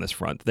stingy on this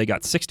front. They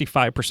got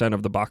 65%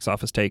 of the box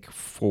office take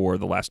for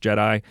The Last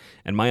Jedi,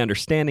 and my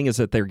understanding is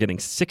that they're getting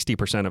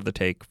 60% of the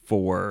take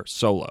for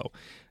Solo.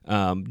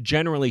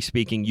 Generally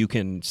speaking, you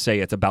can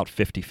say it's about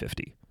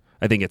 50-50.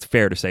 I think it's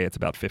fair to say it's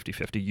about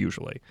 50-50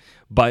 usually.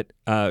 But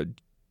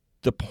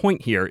the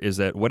point here is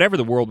that whatever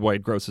the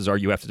worldwide grosses are,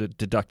 you have to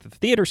deduct the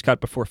theater's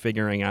cut before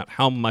figuring out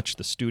how much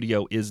the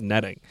studio is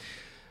netting.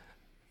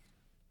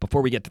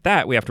 Before we get to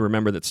that, we have to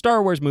remember that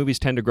Star Wars movies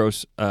tend to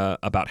gross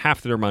about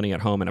half their money at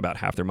home and about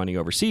half their money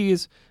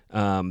overseas.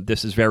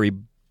 This is very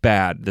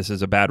bad. This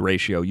is a bad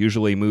ratio.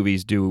 Usually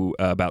movies do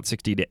about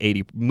 60 to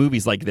 80.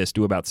 Movies like this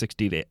do about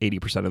 60 to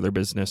 80% of their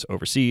business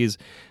overseas.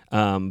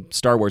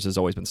 Star Wars has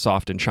always been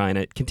soft in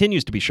China. It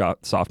continues to be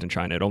soft in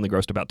China. It only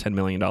grossed about $10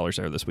 million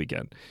there this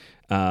weekend.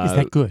 Is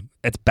that good?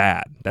 It's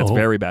bad. That's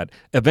very bad.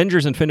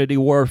 Avengers Infinity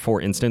War,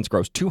 for instance,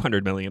 grossed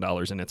 $200 million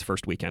in its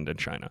first weekend in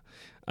China.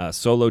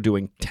 Solo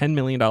doing $10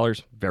 million,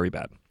 very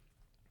bad.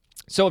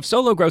 So if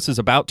Solo grosses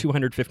about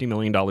 $250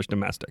 million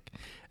domestic,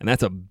 and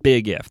that's a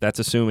big if, that's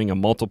assuming a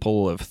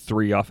multiple of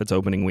 3 off its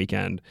opening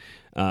weekend,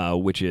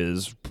 which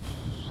is,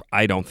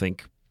 I don't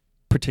think,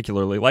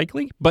 particularly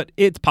likely, but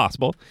it's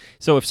possible.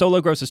 So if Solo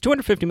grosses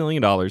 $250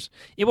 million,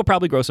 it will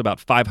probably gross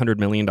about $500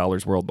 million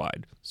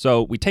worldwide.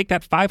 So we take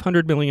that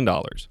 $500 million,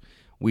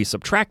 we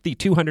subtract the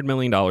 $200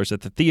 million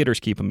that the theaters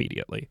keep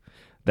immediately.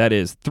 That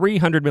is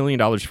 $300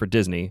 million for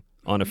Disney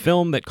on a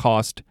film that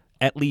cost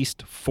at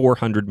least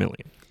 $400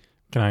 million.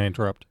 Can I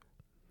interrupt?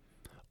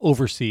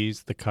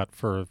 Overseas, the cut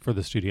for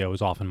the studio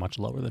is often much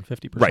lower than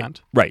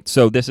 50%. Right.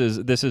 So this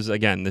is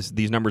again,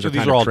 these numbers So are these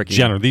kind are of all tricky.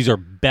 general. These are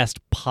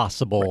best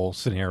possible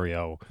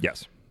scenario.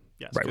 Yes.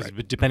 Yes.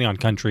 Right. Depending on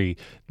country,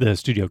 the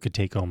studio could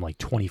take home like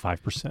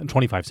 25%,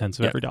 25 cents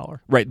of every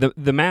dollar. Right.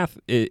 The math,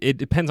 it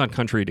depends on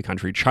country to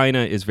country. China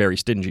is very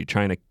stingy.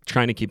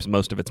 China keeps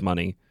most of its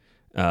money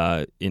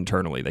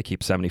internally. They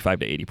keep 75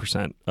 to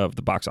 80% of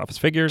the box office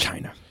figures.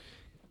 China.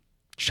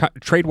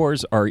 Trade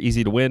wars are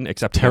easy to win,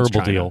 except against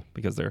Terrible China, deal.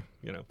 because they're,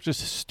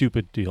 Just a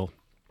stupid deal.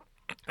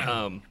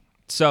 Anyway,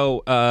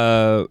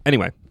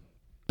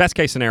 best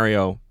case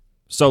scenario,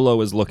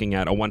 Solo is looking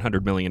at a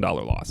 $100 million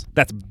loss.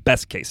 That's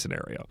best case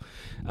scenario.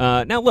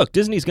 Now, look,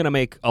 Disney's going to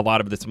make a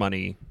lot of this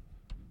money.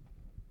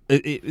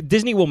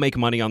 Disney will make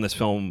money on this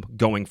film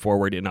going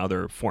forward in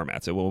other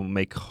formats. It will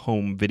make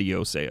home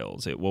video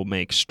sales. It will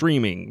make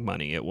streaming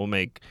money. It will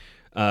make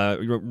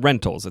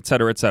rentals, et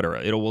cetera, et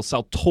cetera. It will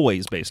sell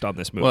toys based on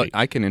this movie. Well,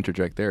 I can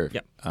interject there.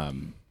 Yep.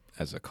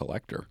 As a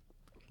collector,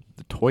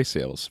 the toy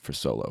sales for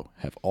Solo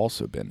have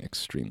also been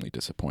extremely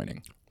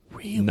disappointing.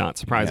 Really? Not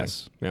surprising.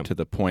 Yes, Yeah. to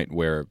the point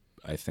where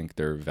I think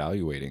they're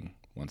evaluating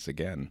once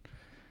again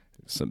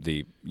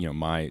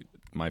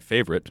my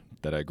favorite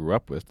that I grew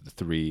up with, the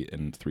 3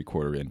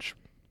 3/4 inch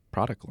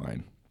product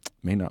line,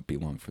 may not be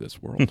long for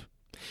this world.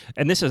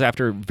 And this is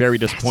after very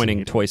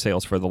disappointing toy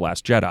sales for The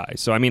Last Jedi.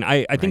 So, I mean,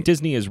 I think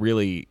Disney is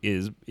really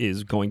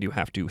is going to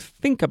have to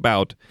think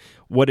about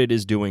what it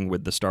is doing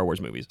with the Star Wars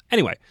movies.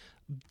 Anyway,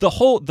 the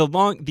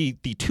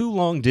too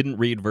long didn't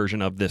read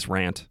version of this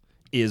rant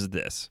is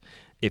this.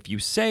 If you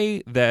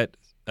say that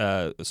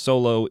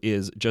Solo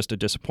is just a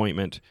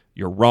disappointment,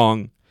 you're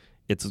wrong.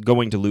 It's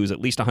going to lose at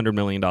least $100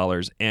 million.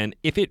 And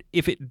if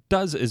it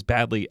does as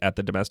badly at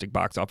the domestic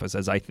box office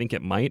as I think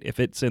it might, if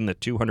it's in the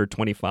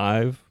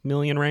 $225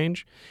 million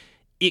range,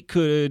 it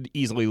could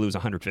easily lose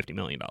 $150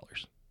 million.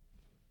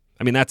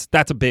 I mean,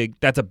 that's a big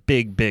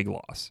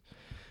loss.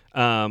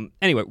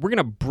 Anyway, we're going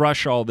to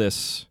brush all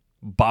this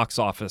box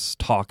office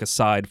talk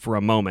aside for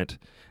a moment,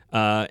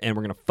 and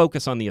we're going to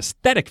focus on the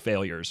aesthetic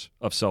failures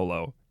of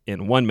Solo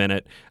in 1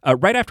 minute,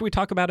 right after we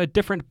talk about a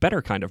different,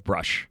 better kind of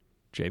brush,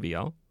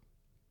 JVL.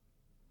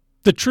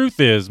 The truth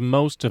is,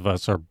 most of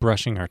us are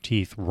brushing our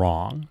teeth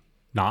wrong,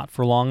 not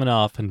for long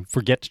enough, and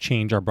forget to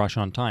change our brush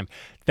on time.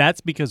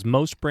 That's because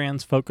most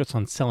brands focus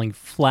on selling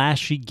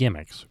flashy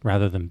gimmicks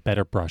rather than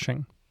better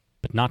brushing,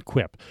 but not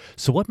Quip.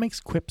 So what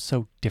makes Quip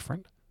so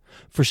different?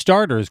 For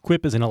starters,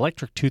 Quip is an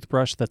electric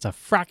toothbrush that's a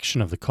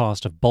fraction of the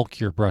cost of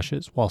bulkier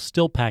brushes while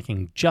still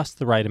packing just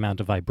the right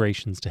amount of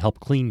vibrations to help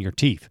clean your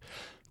teeth.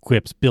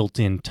 Quip's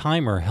built-in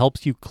timer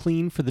helps you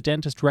clean for the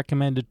dentist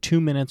recommended 2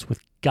 minutes with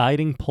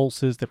guiding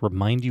pulses that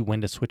remind you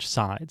when to switch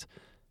sides.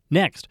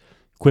 Next,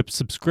 Quip's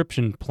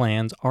subscription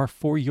plans are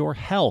for your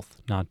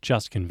health, not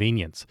just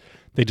convenience.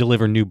 They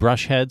deliver new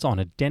brush heads on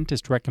a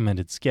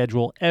dentist-recommended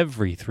schedule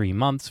every 3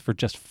 months for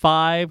just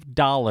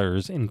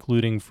 $5,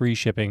 including free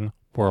shipping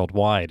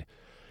worldwide.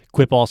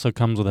 Quip also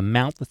comes with a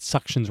mount that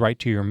suctions right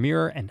to your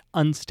mirror and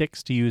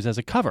unsticks to use as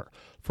a cover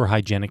for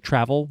hygienic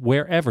travel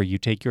wherever you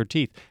take your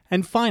teeth.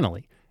 And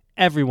finally,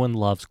 everyone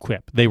loves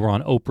Quip. They were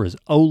on Oprah's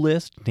O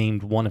List,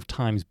 named one of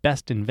Time's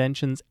best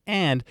inventions,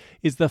 and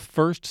is the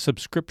first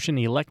subscription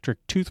electric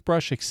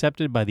toothbrush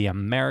accepted by the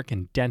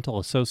American Dental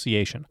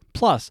Association.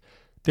 Plus,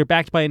 they're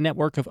backed by a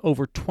network of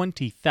over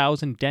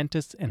 20,000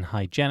 dentists and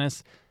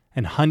hygienists,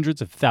 and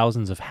hundreds of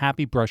thousands of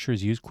happy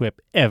brushers use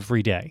Quip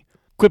every day.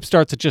 Quip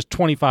starts at just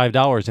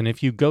 $25, and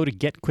if you go to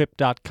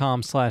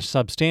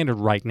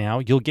getquip.com/substandard right now,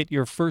 you'll get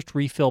your first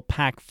refill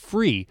pack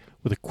free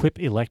with a Quip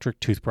electric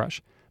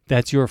toothbrush.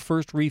 That's your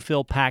first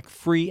refill pack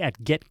free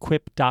at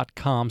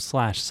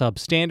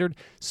getquip.com/substandard,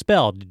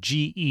 spelled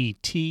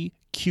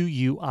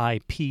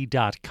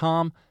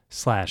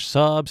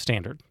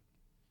GETQUIP.com/substandard.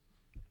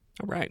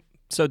 All right.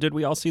 So did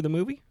we all see the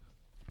movie?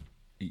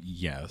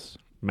 Yes.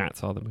 Matt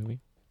saw the movie.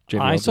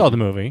 I saw the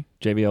movie.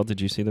 JBL, did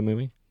you see the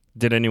movie?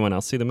 Did anyone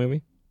else see the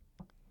movie?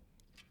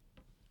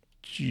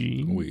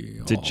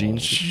 Did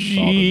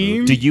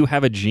Gene? Do you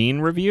have a Gene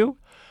review?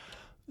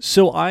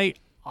 So I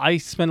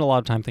spent a lot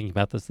of time thinking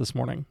about this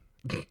morning,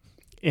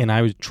 and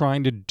I was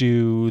trying to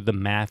do the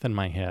math in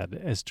my head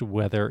as to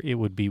whether it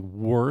would be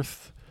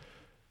worth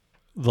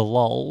the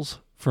lulls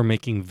for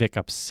making Vic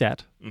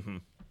upset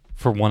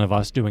for one of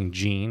us doing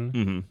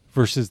Gene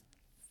versus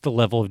the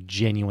level of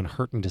genuine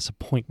hurt and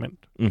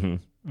disappointment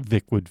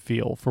Vic would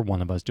feel for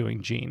one of us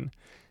doing Gene.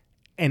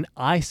 And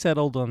I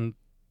settled on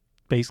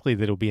basically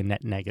that it would be a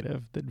net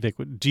negative that Vic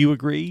would. Do you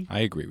agree? I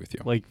agree with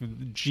you. Like,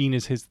 Gene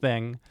is his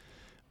thing.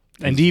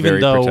 And He's even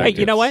very though... protective. Hey,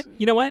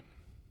 you know what?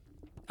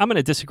 I'm going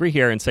to disagree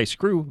here and say,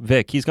 screw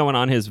Vic. He's going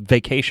on his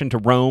vacation to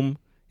Rome.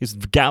 He's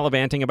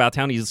gallivanting about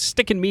town. He's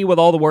sticking me with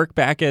all the work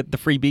back at the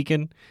Free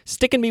Beacon,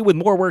 sticking me with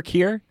more work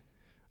here.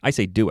 I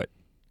say do it.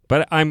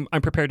 But I'm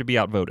prepared to be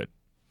outvoted.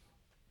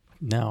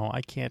 No,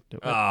 I can't do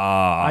it.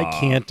 I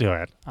can't do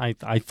it.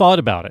 I thought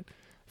about it.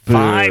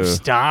 5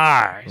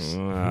 stars.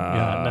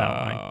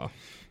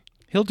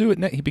 He'll do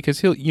it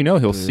because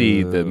he'll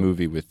see the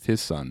movie with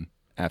his son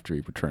after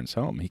he returns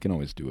home. He can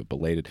always do it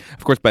belated.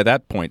 Of course, by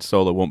that point,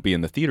 Solo won't be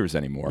in the theaters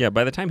anymore. Yeah,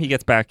 by the time he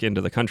gets back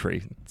into the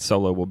country,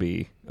 Solo will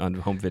be on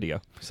home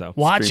video. So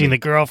watching streaming. the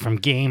girl from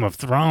Game of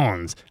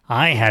Thrones,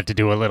 I had to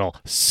do a little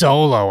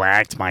solo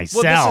act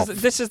myself. Well,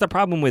 this is the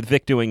problem with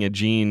Vic doing a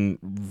Gene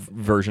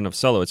version of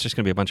Solo. It's just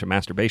going to be a bunch of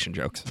masturbation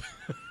jokes.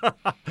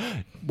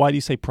 Why do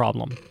you say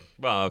problem?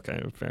 Well,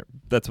 okay, fair.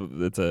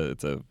 It's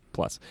a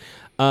plus.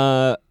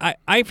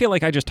 I feel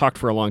like I just talked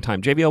for a long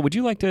time. JBL, would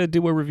you like to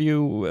do a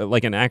review,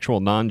 like an actual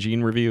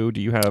non-Gene review? Do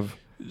you have?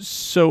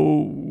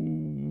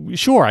 So,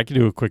 sure, I can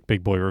do a quick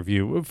big boy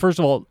review. First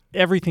of all,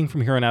 everything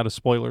from here on out is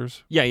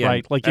spoilers. Yeah,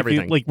 right. Like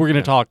everything. We're going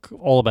to talk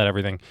all about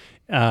everything.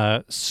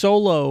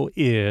 Solo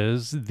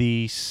is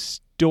the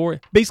story,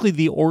 basically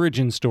the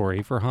origin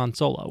story for Han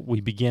Solo. We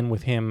begin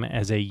with him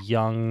as a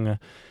young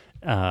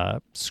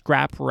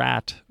scrap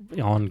rat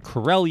on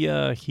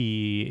Corellia.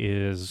 He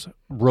is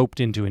roped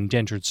into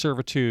indentured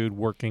servitude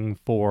working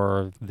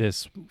for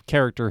this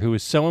character who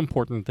is so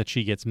important that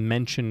she gets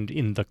mentioned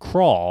in the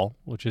crawl,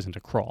 which isn't a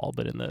crawl,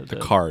 but in the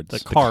cards. the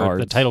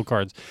title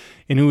cards,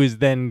 and who is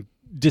then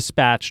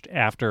dispatched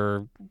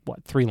after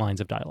 3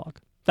 lines of dialogue.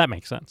 That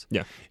makes sense.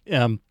 Yeah.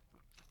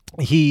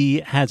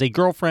 He has a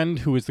girlfriend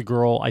who is the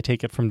girl, I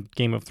take it, from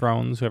Game of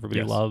Thrones, who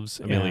everybody loves,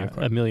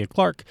 Emilia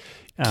Clarke.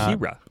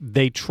 Kira.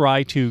 They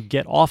try to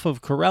get off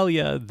of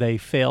Corellia. They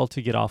fail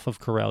to get off of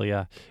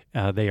Corellia.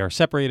 They are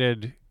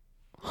separated.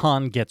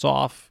 Han gets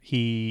off.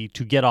 He,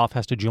 to get off,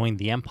 has to join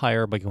the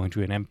Empire by going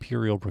to an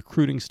Imperial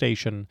recruiting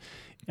station.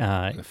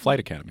 The Flight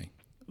Academy.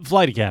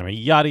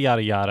 Yada,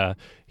 yada, yada.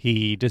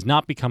 He does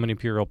not become an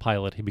Imperial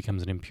pilot. He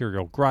becomes an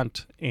Imperial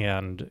grunt,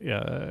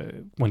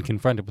 and when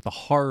confronted with the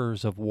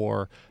horrors of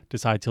war,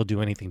 decides he'll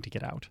do anything to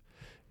get out.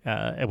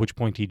 At which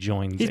point he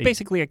joins. He's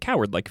basically a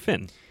coward like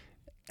Finn.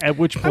 At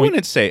which point, I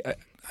wouldn't say.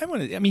 I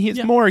mean,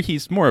 he's more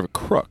of a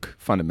crook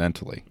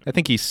fundamentally. I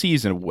think he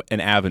sees an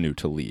avenue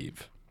to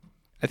leave.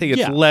 I think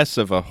it's less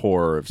of a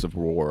horrors of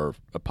war,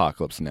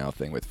 apocalypse now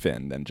thing with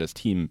Finn than just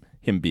him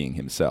being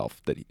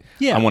himself. That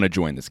I want to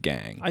join this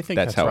gang. I think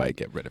that's how right. I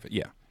get rid of it.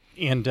 Yeah.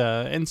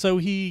 And so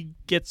he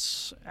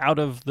gets out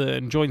of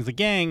and joins the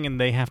gang,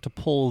 and they have to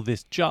pull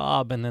this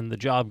job, and then the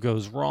job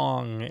goes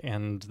wrong,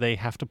 and they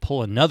have to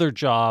pull another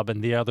job,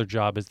 and the other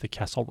job is the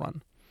Kessel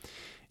Run.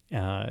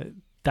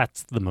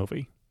 That's the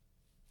movie.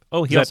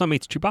 Oh, he also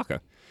meets Chewbacca.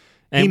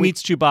 And he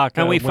meets Chewbacca,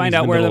 and we find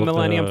out where the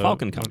Millennium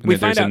Falcon comes.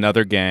 There's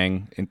another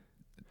gang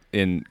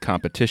in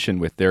competition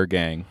with their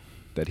gang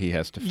that he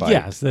has to fight.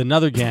 Yes,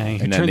 another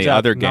gang. And it then turns the out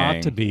other not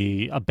gang, to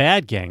be a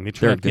bad gang. They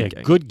turn out to be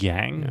a good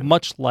gang,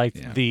 much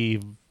like the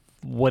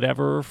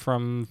whatever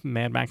from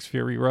Mad Max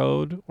Fury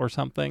Road or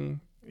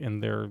something, in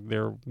their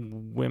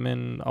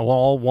women,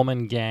 all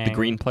woman gang, The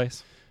Green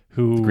Place.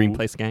 who The Green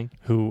Place gang.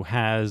 who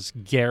has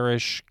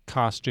garish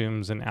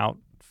costumes and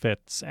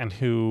outfits, and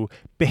who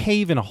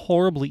behave in a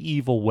horribly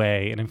evil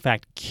way, and in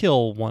fact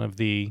kill one of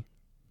the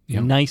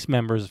nice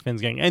members of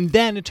Finn's gang, and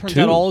then it turns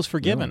out all is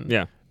forgiven.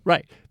 Yeah.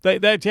 Right. Hey,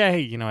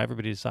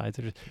 everybody decides.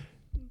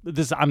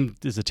 This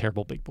is a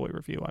terrible big boy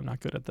review. I'm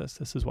not good at this.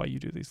 This is why you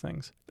do these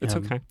things. It's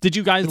okay. Did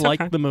you guys It's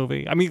like okay. the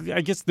movie? I mean,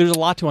 I guess there's a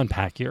lot to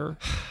unpack here.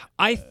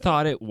 I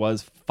thought it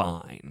was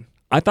fine.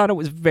 I thought it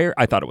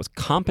was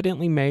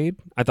competently made.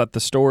 I thought the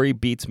story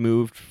beats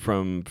moved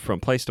from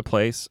place to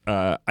place.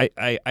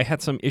 I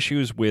had some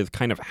issues with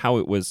kind of how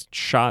it was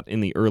shot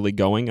in the early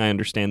going. I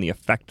understand the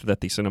effect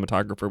that the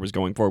cinematographer was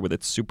going for with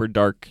its super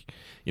dark.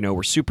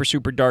 We're super,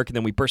 super dark, and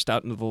then we burst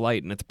out into the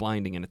light, and it's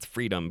blinding, and it's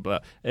freedom.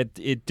 But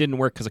it didn't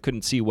work because I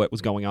couldn't see what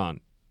was going on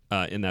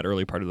in that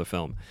early part of the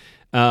film.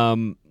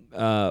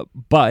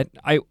 But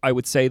I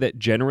would say that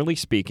generally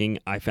speaking,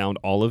 I found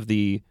all of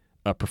the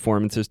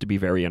performances to be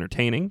very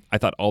entertaining. I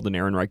thought Alden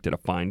Ehrenreich did a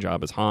fine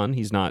job as Han.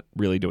 He's not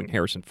really doing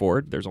Harrison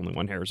Ford. There's only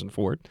one Harrison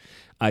Ford.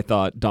 I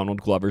thought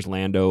Donald Glover's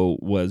Lando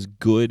was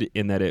good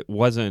in that it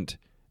wasn't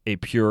a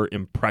pure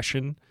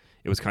impression.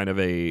 It was kind of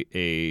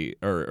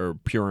or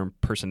pure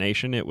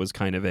impersonation. It was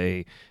kind of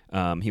he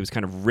was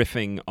kind of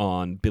riffing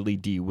on Billy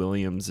D.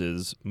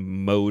 Williams's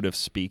mode of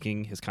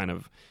speaking, his kind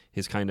of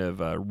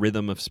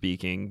rhythm of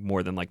speaking,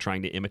 more than like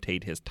trying to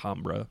imitate his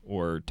timbre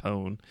or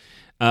tone.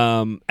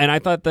 And I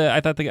thought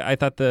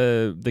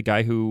the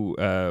guy who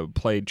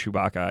played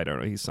Chewbacca, I don't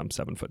know, he's some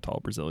 7 foot tall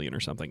Brazilian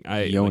or something.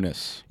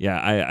 Jonas.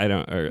 I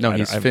don't. No,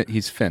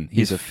 he's Finn.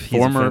 He's a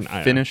former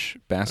Finnish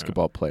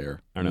basketball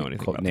player. I don't know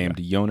anything about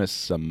named Jonas.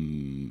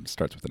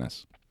 Starts with an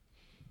S.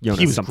 Jonas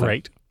He was something.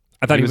 great.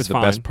 I thought he was the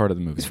fine. best part of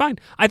the movie. He's fine.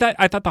 I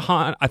thought the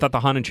Han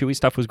and Chewie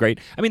stuff was great.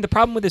 I mean, the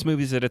problem with this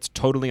movie is that it's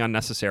totally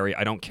unnecessary.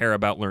 I don't care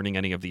about learning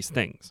any of these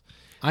things.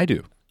 I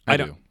do. I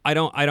do. I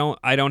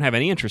don't have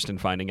any interest in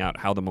finding out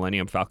how the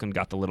Millennium Falcon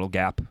got the little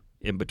gap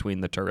in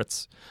between the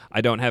turrets.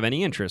 I don't have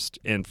any interest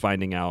in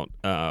finding out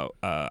how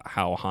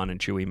Han and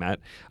Chewie met.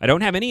 I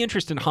don't have any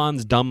interest in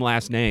Han's dumb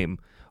last name.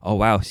 Oh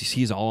wow,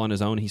 he's all on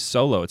his own. He's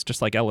Solo. It's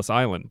just like Ellis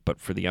Island, but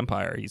for the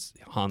Empire, he's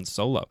Han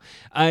Solo.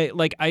 I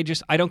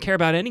don't care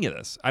about any of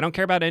this. I don't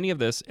care about any of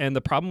this. And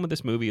the problem with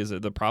this movie is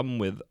the problem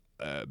with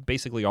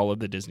basically all of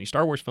the Disney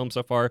Star Wars films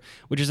so far,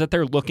 which is that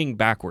they're looking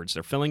backwards.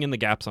 They're filling in the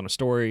gaps on a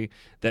story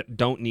that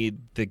don't need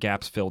the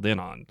gaps filled in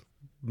on.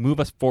 Move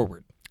us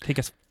forward. Take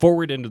us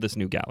forward into this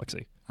new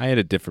galaxy. I had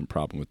a different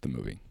problem with the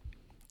movie.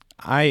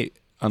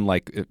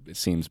 Unlike it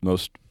seems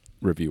most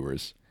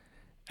reviewers,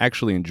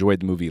 actually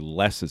enjoyed the movie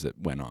less as it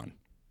went on.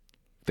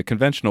 The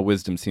conventional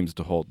wisdom seems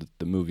to hold that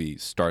the movie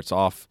starts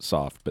off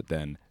soft but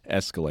then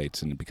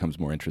escalates and it becomes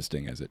more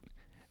interesting as it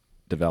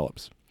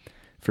develops.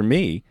 For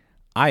me,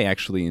 I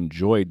actually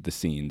enjoyed the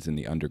scenes in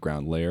the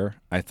underground lair.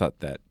 I thought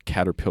that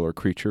caterpillar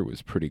creature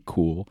was pretty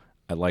cool.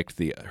 I liked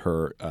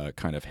her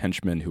kind of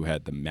henchman who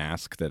had the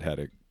mask that had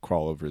to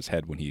crawl over his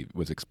head when he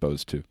was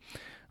exposed to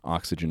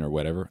oxygen or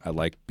whatever. I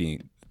liked the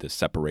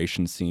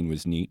separation scene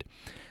was neat.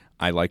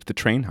 I liked the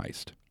train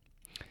heist.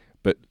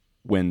 But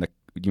when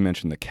you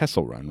mentioned the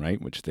Kessel Run,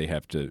 right, which they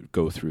have to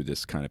go through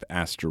this kind of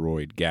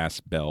asteroid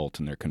gas belt,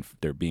 and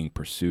they're being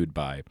pursued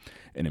by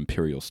an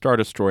Imperial Star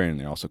Destroyer, and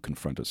they also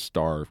confront a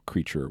star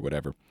creature or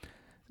whatever.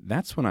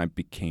 That's when I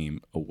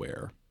became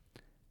aware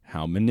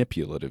how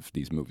manipulative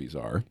these movies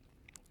are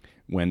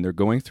when they're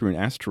going through an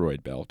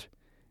asteroid belt,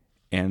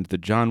 and the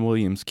John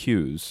Williams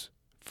cues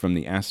from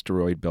the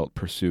asteroid belt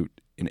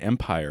pursuit in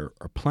Empire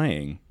are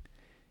playing,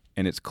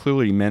 and it's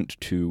clearly meant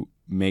to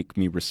make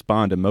me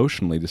respond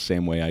emotionally the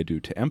same way I do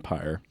to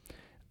Empire,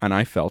 and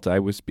I felt I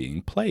was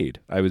being played.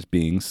 I was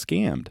being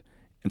scammed.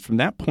 And from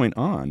that point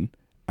on,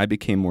 I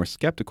became more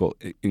skeptical,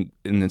 and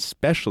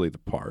especially the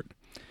part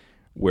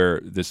where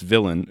this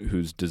villain,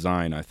 whose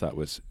design I thought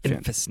was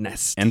Enfys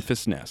Nest.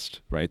 Enfys Nest,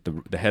 right?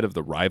 The head of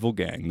the rival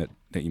gang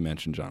that you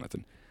mentioned,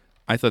 Jonathan.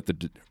 I thought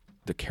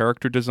the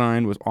character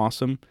design was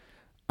awesome.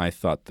 I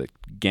thought the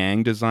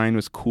gang design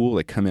was cool.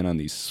 They come in on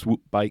these swoop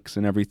bikes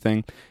and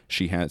everything.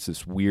 She has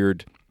this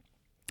weird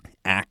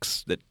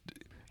axe that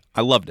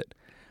I loved it.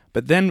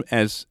 But then,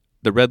 as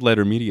the Red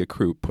Letter Media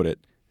crew put it,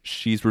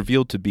 she's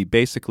revealed to be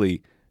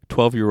basically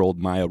 12-year-old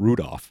Maya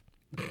Rudolph.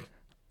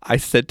 I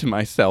said to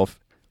myself,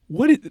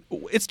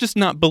 it's just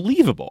not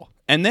believable.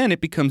 And then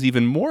it becomes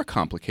even more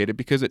complicated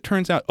because it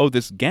turns out,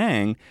 this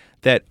gang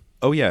that,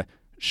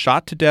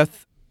 shot to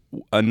death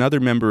another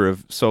member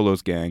of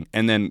Solo's gang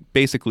and then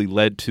basically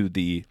led to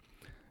the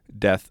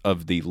death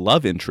of the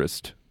love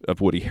interest of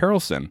Woody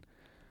Harrelson.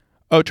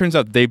 It turns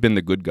out they've been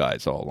the good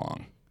guys all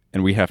along,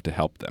 and we have to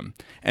help them.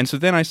 And so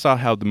then I saw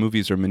how the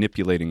movies are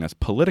manipulating us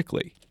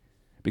politically,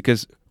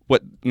 because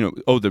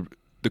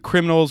the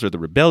criminals are the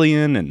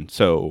rebellion, and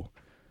so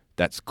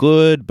that's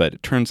good, but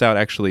it turns out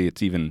actually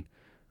it's even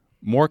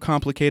more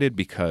complicated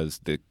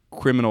because the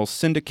criminal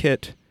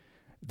syndicate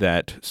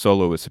that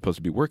Solo is supposed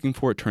to be working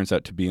for, it turns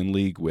out to be in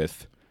league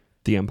with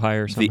The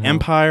Empire somehow? The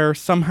Empire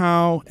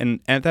somehow. And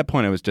at that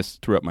point, I was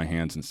just threw up my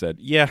hands and said,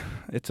 yeah,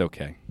 it's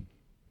okay.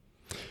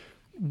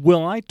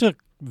 Well, I took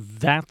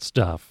that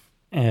stuff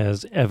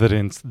as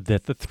evidence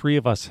that the three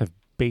of us have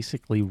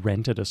basically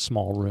rented a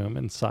small room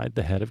inside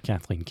the head of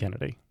Kathleen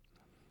Kennedy.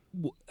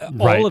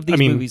 All of these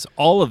movies,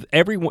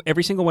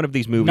 every single one of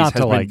these movies not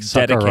has to been like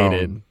suck our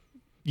dedicated.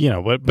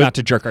 own, but Not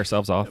to jerk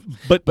ourselves off,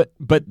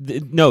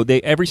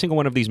 every single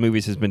one of these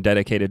movies has been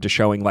dedicated to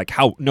showing like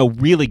how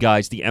really,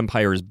 guys, the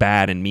Empire is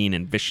bad and mean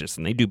and vicious,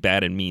 and they do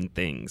bad and mean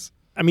things.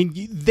 I mean,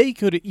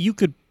 you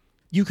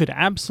could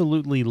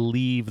absolutely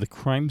leave the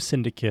crime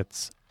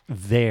syndicates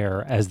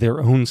there as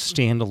their own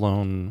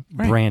standalone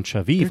branch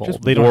of evil.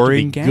 Just they don't have to be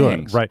warring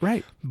gangs. good,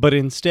 Right. But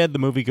instead, the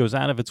movie goes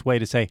out of its way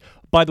to say,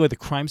 by the way, the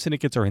crime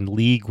syndicates are in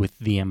league with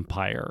the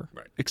Empire,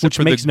 Except which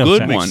for makes the no good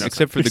sense. one.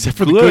 Except for the Except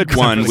for good the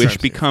one, good which one.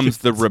 becomes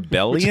the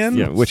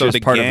rebellion. which so is the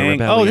part of the gang,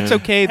 rebellion. Oh, it's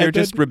okay. They're And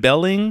just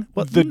rebelling.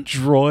 The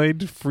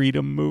droid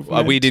freedom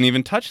movement. We didn't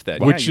even touch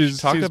that. which you is should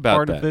talk is about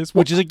part that. of this,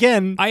 which is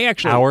again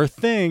our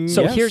thing.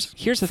 So yes,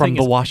 here's the from thing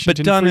the is-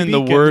 Washington But done Free in the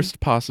Beacon.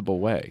 worst possible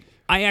way.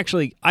 I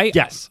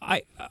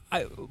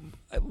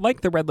like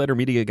the Red Letter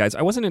Media guys.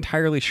 I wasn't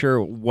entirely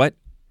sure what,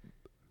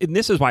 and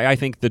this is why I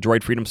think the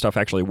droid freedom stuff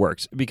actually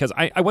works, because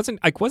I wasn't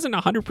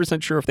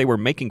 100% sure if they were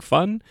making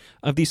fun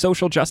of the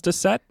social justice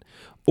set,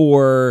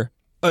 or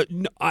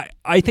no,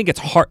 I think it's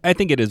hard. I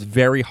think it is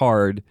very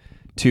hard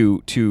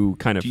to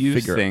kind of Do you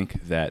figure.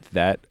 think that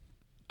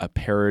a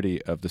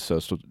parody of the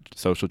social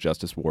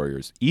justice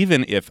warriors,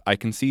 even if I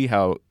can see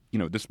how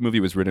this movie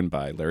was written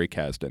by Larry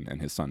Kasdan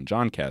and his son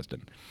John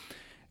Kasdan.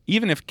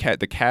 Even if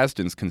the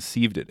Kasdans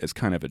conceived it as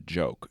kind of a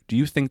joke, do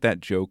you think that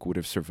joke would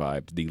have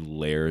survived the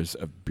layers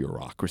of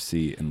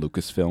bureaucracy in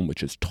Lucasfilm,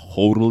 which is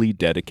totally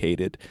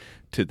dedicated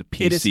to the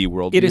PC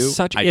worldview?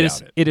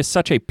 It is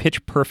such a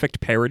pitch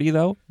perfect parody,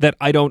 though, that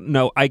I don't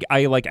know. I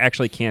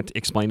actually can't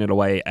explain it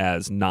away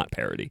as not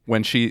parody.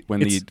 When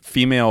the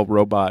female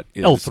robot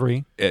is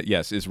L3,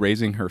 is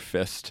raising her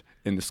fist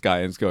in the sky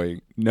and is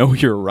going, "Know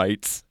your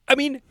rights." I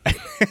mean,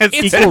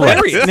 it's equal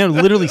rights. hilarious. No,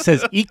 it literally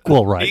says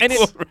equal rights. And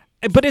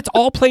but it's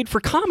all played for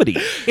comedy.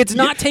 It's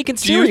not taken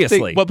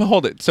seriously. But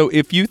hold it. So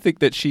if you think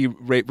that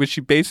what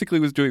she basically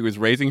was doing was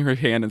raising her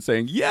hand and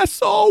saying,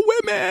 "Yes, all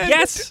women."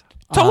 Yes,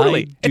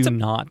 totally. I do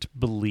not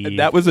believe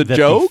that was a that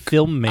joke? The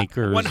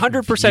filmmakers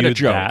 100% a viewed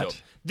joke.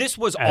 that This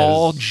was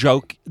all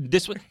joke.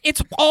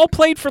 It's all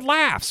played for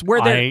laughs.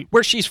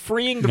 Where she's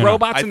freeing the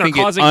robots and they're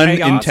causing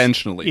chaos.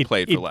 Unintentionally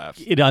played for laughs.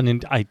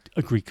 I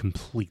agree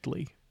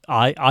completely.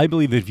 I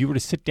believe that if you were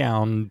to sit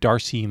down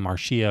Darcy,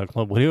 Marcia,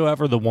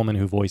 whoever the woman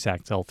who voice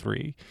acts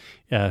L3,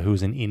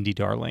 who's an indie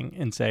darling,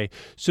 and say,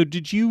 so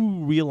did you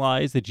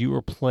realize that you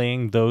were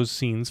playing those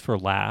scenes for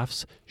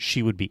laughs?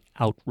 She would be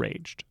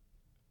outraged.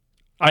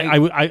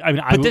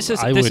 This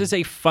is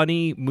a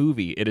funny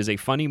movie. It is a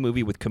funny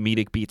movie with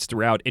comedic beats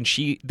throughout, and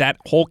that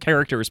whole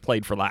character is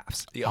played for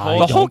laughs. The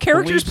whole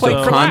character is played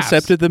for laughs. The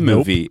concept of the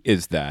movie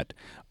is that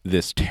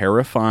this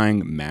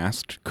terrifying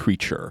masked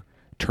creature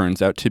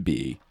turns out to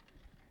be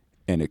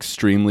an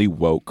extremely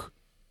woke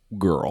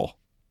girl.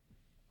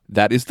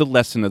 That is the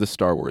lesson of the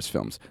Star Wars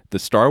films. The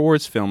Star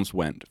Wars films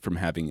went from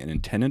having an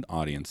intended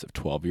audience of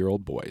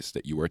 12-year-old boys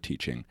that you are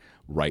teaching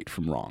right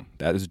from wrong.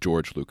 That is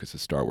George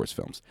Lucas's Star Wars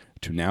films.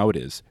 To now it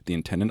is the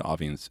intended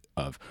audience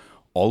of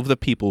all of the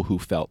people who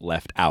felt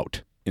left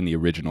out in the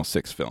original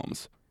 6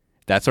 films.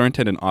 That's our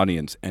intended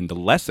audience, and the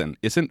lesson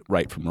isn't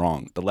right from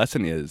wrong. The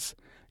lesson is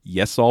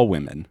yes, all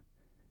women,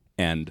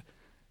 and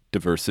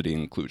diversity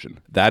and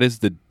inclusion. That is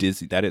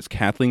that is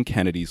Kathleen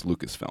Kennedy's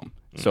Lucasfilm.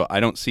 So I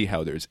don't see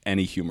how there's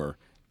any humor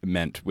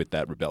meant with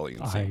that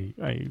rebellion scene.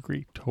 I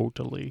agree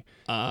totally.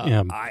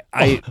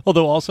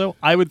 Although also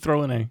I would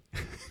throw in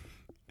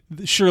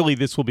surely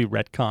this will be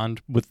retconned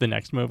with the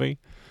next movie.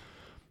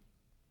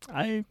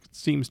 It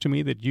seems to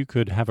me that you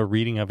could have a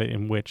reading of it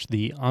in which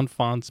the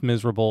enfants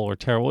miserable or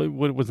terrible,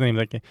 what was the name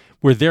of that game,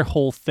 where their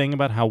whole thing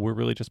about how we're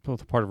really just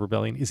both a part of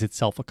rebellion is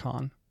itself a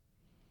con.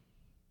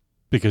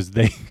 Because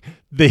they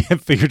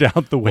have figured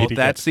out the way to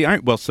that's the iron.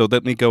 Well, so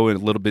let me go a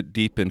little bit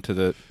deep into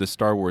the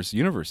Star Wars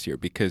universe here,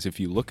 because if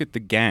you look at the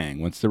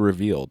gang, once they're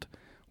revealed,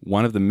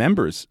 one of the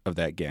members of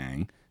that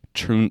gang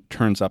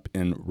turns up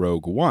in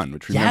Rogue One,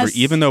 which remember,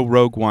 even though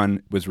Rogue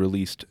One was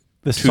released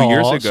 2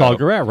 years ago, Saw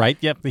Gerrera, right?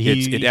 Yep.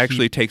 It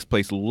actually takes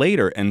place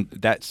later, and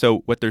so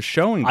what they're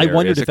showing there I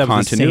wondered is if that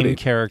was the continuity. same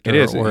character, It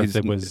is, or if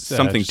it was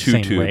something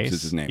same Tubes race.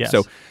 is his name. Yes.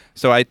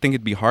 So I think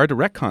it'd be hard to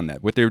retcon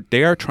that. What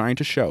they are trying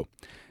to show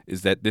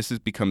is that this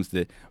becomes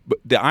the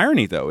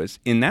irony, though, is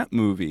in that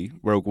movie,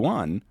 Rogue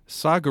One,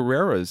 Saw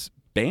Gerrera's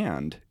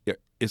band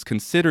is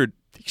considered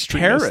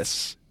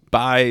terrorists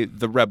by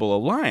the Rebel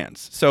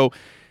Alliance. So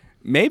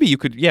maybe you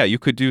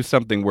could do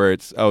something where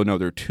it's, oh no,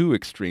 they're too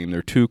extreme,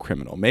 they're too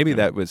criminal. Maybe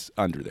that was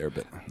under there,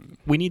 but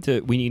we need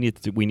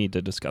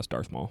to discuss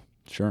Darth Maul.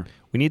 Sure.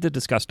 We need to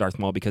discuss Darth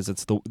Maul because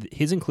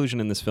his inclusion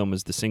in this film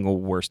is the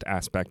single worst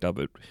aspect of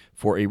it,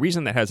 for a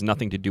reason that has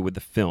nothing to do with the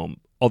film,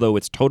 although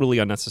it's totally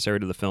unnecessary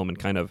to the film and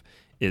kind of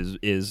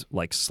is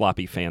like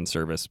sloppy fan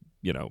service,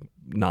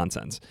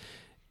 nonsense.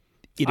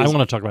 I want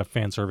to talk about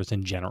fan service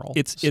in general.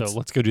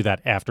 Let's go do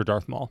that after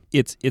Darth Maul.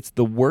 It's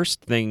the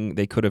worst thing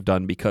they could have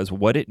done, because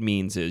what it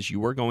means is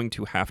you are going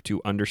to have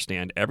to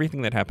understand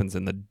everything that happens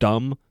in the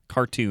dumb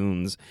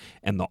cartoons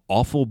and the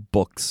awful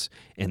books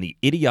and the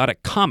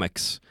idiotic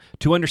comics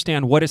to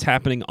understand what is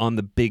happening on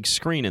the big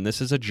screen. And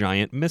this is a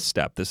giant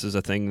misstep. This is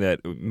a thing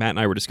that Matt and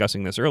I were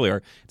discussing this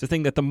earlier. It's a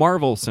thing that the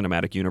Marvel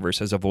Cinematic Universe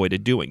has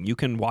avoided doing. You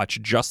can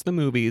watch just the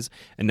movies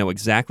and know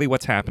exactly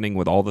what's happening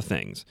with all the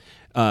things.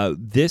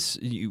 This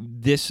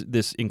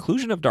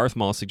inclusion of Darth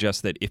Maul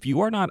suggests that if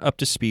you are not up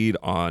to speed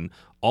on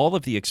all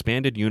of the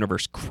expanded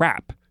universe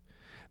crap,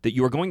 that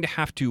you are going to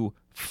have to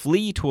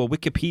flee to a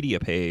Wikipedia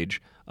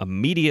page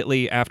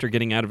immediately after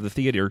getting out of the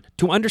theater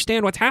to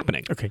understand what's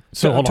happening. Okay,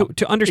 so hold on.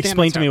 To understand,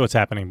 explain to me what's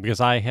happening, because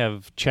I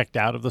have checked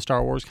out of the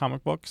Star Wars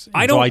comic books,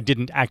 so I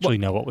didn't actually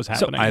know what was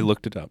happening. So I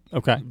looked it up.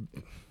 Okay.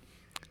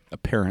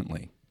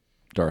 Apparently,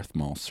 Darth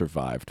Maul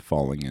survived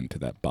falling into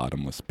that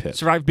bottomless pit.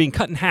 Survived being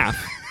cut in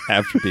half.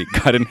 After being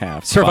cut in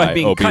half Survived by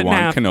being cut in Obi-Wan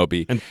half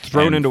Kenobi. and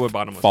thrown into a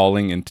bottomless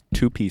falling into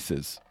two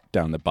pieces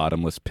down the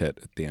bottomless pit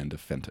at the end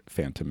of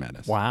Phantom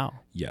Menace. Wow.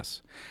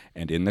 Yes.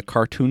 And in the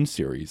cartoon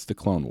series, The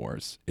Clone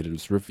Wars, it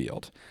is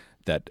revealed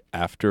that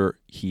after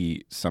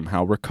he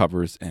somehow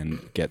recovers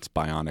and gets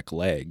bionic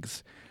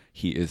legs,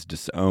 he is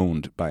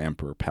disowned by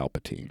Emperor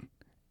Palpatine.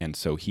 And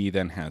so he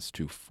then has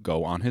to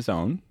go on his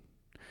own,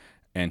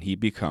 and he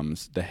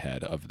becomes the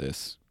head of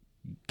this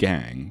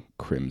gang,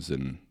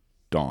 Crimson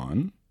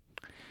Dawn.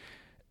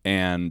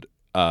 And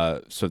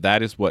so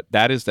that is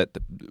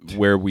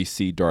where we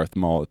see Darth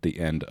Maul at the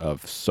end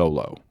of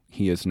Solo.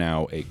 He is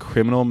now a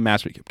criminal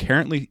master.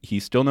 Apparently,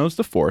 he still knows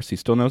the Force. He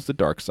still knows the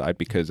dark side,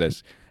 because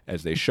as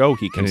they show,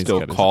 he can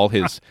still call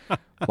his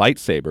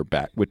lightsaber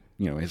back with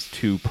his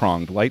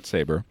two-pronged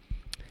lightsaber.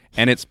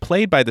 And it's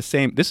played by the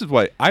same. This is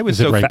what I was.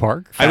 Is it Ray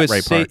Park?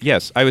 Park.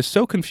 Yes, I was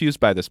so confused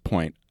by this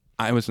point.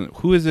 I was,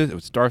 who is it? It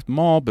was Darth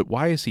Maul, but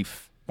why is he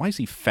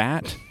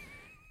fat?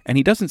 And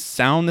he doesn't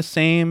sound the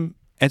same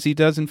as he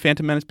does in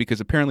Phantom Menace, because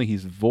apparently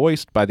he's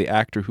voiced by the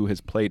actor who has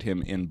played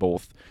him in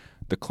both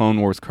the Clone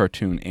Wars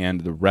cartoon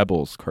and the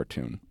Rebels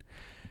cartoon.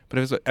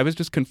 But I was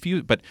just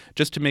confused. But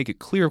just to make it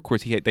clear, of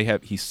course,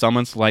 he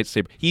summons the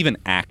lightsaber. He even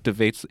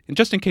activates, and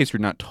just in case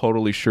you're not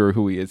totally sure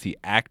who he is, he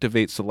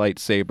activates the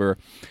lightsaber.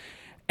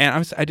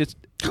 And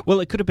well,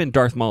 it could have been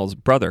Darth Maul's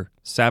brother,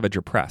 Savage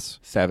Opress.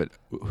 Savage,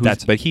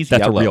 but he's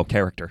that's yellow. A real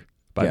character,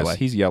 by the way.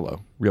 He's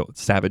yellow. Real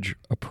Savage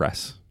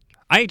Opress.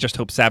 I just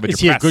hope Savage Opress. Is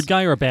he a good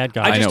guy or a bad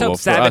guy? I just hope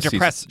Savage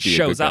Opress he's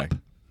shows up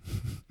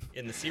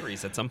in the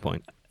series at some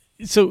point.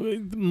 So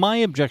my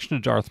objection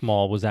to Darth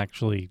Maul was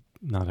actually,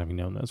 not having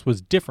known this,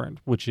 was different,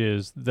 which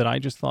is that I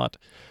just thought,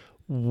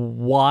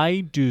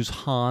 why does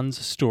Han's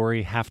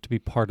story have to be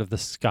part of the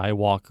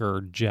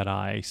Skywalker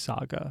Jedi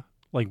saga?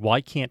 Like,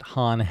 why can't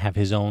Han have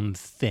his own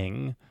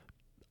thing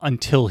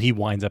until he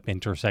winds up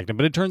intersecting?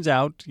 But it turns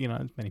out,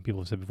 as many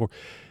people have said before,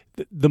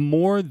 the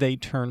more they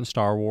turn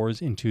Star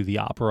Wars into the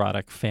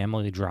operatic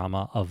family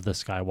drama of the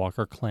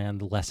Skywalker clan,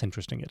 the less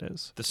interesting it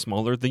is. The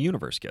smaller the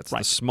universe gets. Right.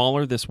 The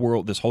smaller this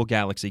whole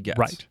galaxy gets.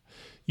 Right.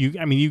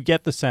 You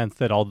get the sense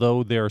that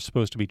although there are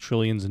supposed to be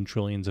trillions and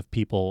trillions of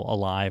people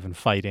alive and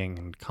fighting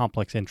and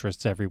complex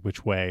interests every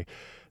which way,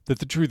 that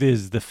the truth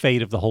is the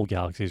fate of the whole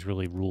galaxy is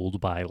really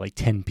ruled by like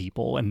 10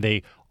 people, and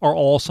they are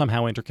all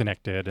somehow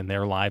interconnected, and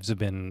their lives have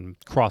been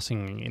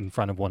crossing in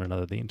front of one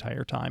another the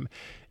entire time.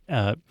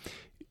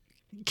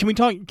 Can we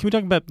talk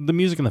about the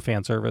music and the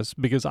fan service?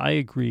 Because I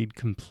agreed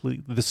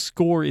completely. The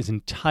score is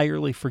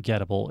entirely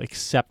forgettable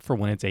except for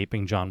when it's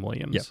aping John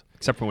Williams. Yeah,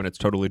 except for when it's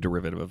totally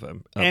derivative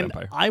of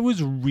Empire. I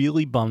was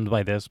really bummed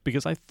by this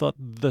because I thought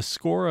the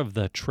score of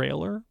the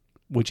trailer,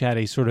 which had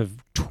a sort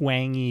of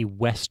twangy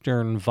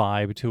Western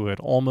vibe to it,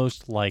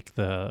 almost like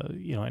the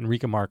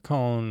Enrique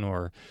Morricone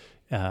or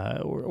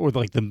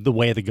like the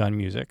Way of the Gun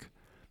music,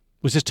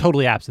 was just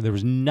totally absent. There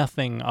was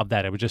nothing of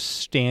that. It was just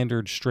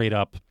standard, straight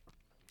up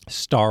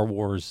Star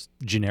Wars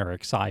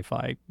generic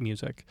sci-fi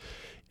music.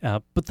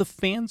 But the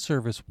fan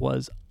service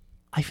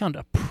I found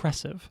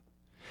oppressive.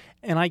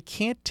 And I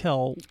can't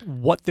tell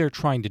what they're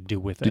trying to do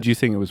with it. Did you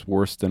think it was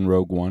worse than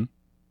Rogue One?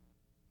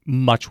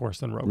 Much worse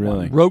than Rogue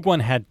Really? One. Rogue One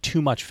had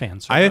too much fan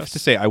service. I have to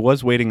say, I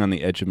was waiting on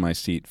the edge of my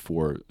seat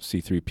for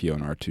C-3PO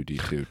and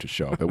R2-D2 to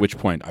show up, at which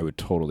point I would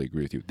totally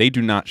agree with you. They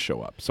do not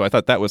show up. So I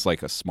thought that was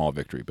like a small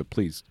victory, but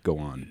please go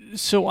on.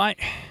 So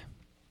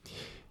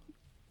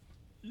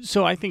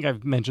I think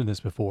I've mentioned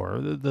this before.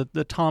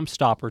 The Tom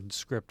Stoppard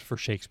script for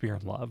Shakespeare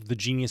in Love, the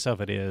genius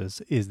of it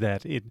is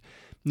that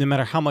no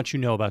matter how much you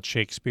know about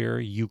Shakespeare,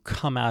 you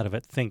come out of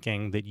it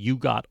thinking that you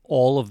got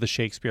all of the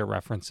Shakespeare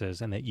references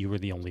and that you were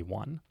the only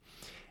one.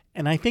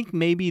 And I think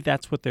maybe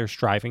that's what they're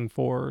striving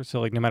for. So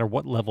like no matter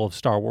what level of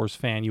Star Wars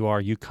fan you are,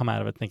 you come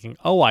out of it thinking,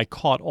 oh, I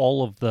caught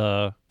all of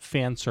the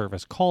fan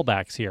service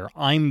callbacks here.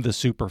 I'm the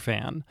super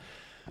fan.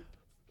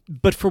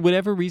 But for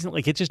whatever reason,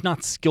 like it's just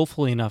not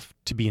skillfully enough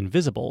to be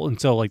invisible.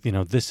 And so like,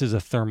 this is a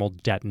thermal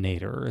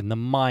detonator and the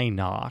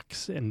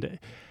Minox and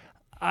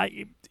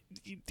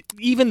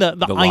even the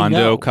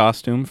Lando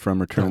costume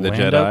from Return of the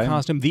Jedi.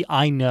 Costume, the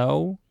I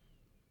know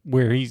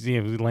where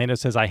Lando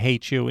says, "I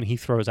hate you," and he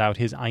throws out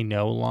his "I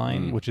know"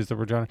 line, which is the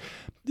return.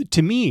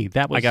 To me,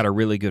 that was. I got a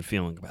really good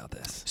feeling about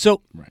this.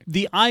 So Right.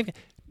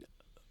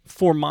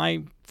 for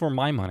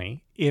my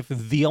money, if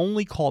the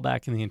only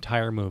callback in the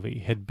entire movie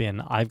had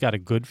been "I've got a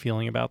good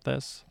feeling about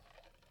this,"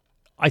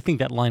 I think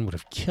that line would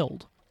have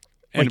killed.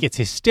 Like, it's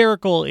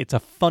hysterical. It's a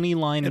funny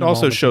line. It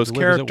also shows He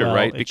delivers it character, well.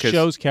 right? It Because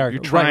shows character.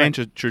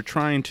 you're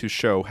trying to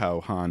show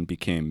how Han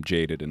became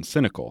jaded and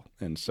cynical,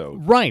 and so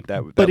Right.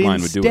 that but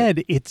line would do it.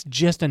 instead, it's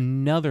just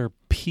another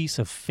piece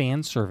of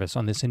fan service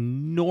on this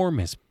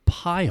enormous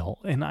pile.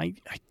 And I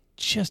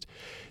just,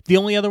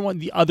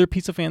 the other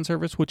piece of fan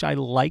service which I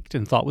liked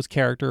and thought was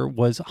character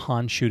was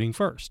Han shooting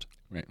first.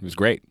 Right. It was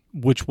great.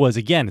 Which was,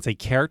 again, it's a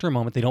character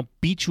moment. They don't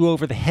beat you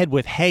over the head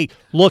with, "Hey,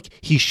 look,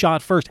 he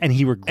shot first," and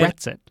he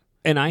regrets it.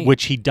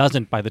 Which he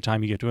doesn't by the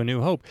time you get to A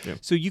New Hope. Yeah.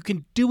 So you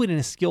can do it in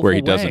a skillful way. Where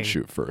he doesn't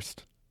shoot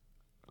first.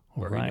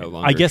 Right.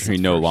 I guess he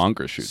no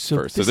longer shoots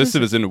first. So this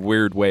is in a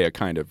weird way a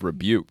kind of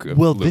rebuke of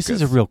Lucas this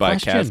is a real by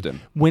question. Kasdan.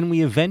 When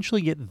we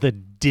eventually get the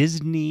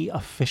Disney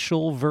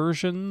official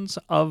versions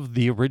of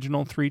the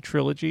original 3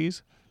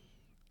 trilogies,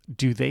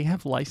 do they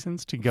have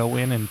license to go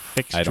in and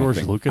fix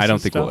George Lucas? I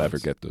don't think stuff? we'll ever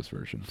get those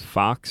versions.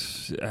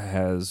 Fox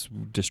has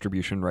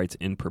distribution rights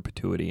in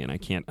perpetuity, and I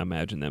can't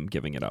imagine them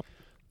giving it up.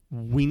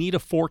 We need a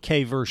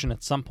 4K version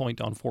at some point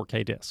on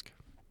 4K disc,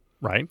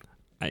 right?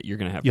 You're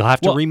gonna have. You'll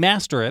have to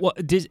remaster it. Well,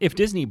 if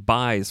Disney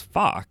buys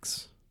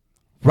Fox,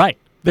 right?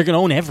 They're going to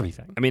own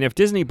everything. I mean, if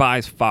Disney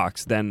buys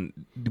Fox, then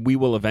we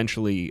will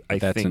eventually.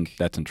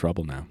 That's in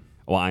trouble now.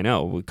 Well, I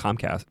know with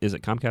Comcast. Is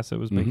it Comcast that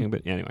was making?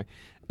 But anyway,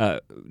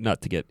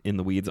 not to get in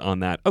the weeds on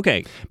that.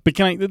 Okay, but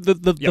can I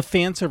the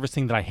fan service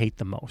thing that I hate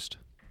the most?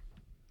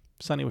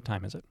 Sonny, what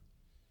time is it?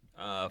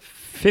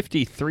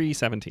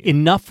 53:17.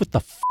 Enough with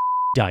the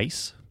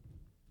dice.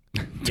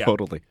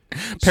 Totally.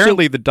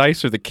 Apparently, the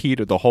dice are the key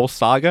to the whole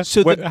saga.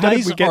 So the how did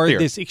dice we get are there?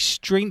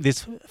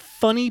 this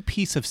funny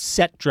piece of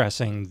set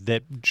dressing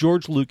that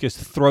George Lucas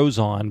throws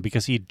on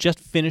because he had just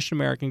finished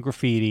American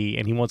Graffiti,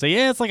 and he wants to say,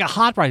 "Yeah, it's like a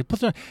hot rod." He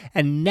puts it on,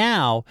 and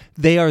now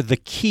they are the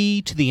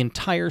key to the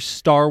entire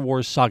Star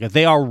Wars saga.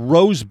 They are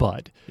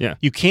Rosebud. Yeah,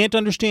 you can't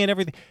understand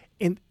everything,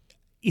 and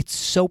it's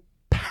so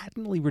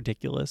patently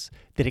ridiculous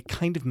that it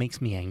kind of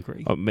makes me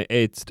angry. Oh,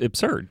 it's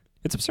absurd.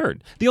 It's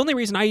absurd. The only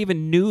reason I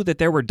even knew that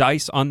there were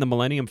dice on the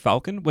Millennium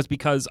Falcon was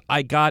because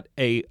I got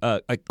a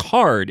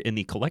card in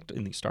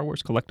the Star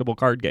Wars collectible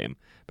card game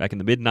back in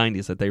the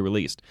mid-'90s that they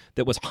released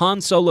that was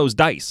Han Solo's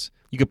dice.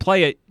 You could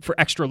play it for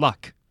extra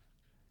luck.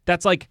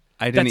 That's like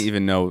I did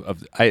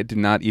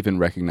not even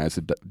recognize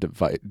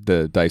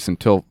the dice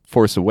until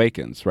Force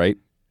Awakens. Right?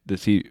 Did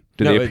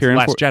they appear in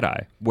Last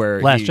Jedi?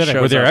 Where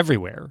they're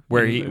everywhere.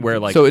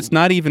 So it's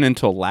not even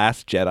until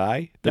Last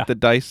Jedi that the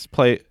dice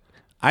play.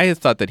 I had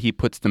thought that he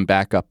puts them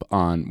back up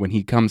on when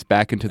he comes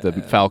back into the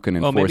Falcon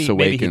in Force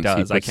Awakens.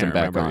 Maybe he puts them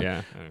back on.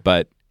 Yeah.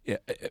 But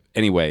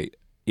anyway,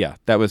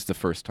 that was the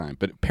first time.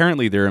 But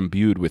apparently they're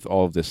imbued with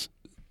all of this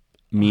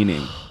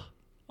meaning.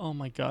 Oh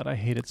my God, I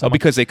hate it so much.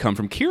 Because they come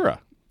from Kira.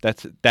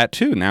 That's that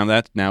too.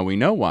 Now we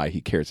know why he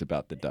cares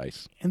about the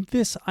dice. And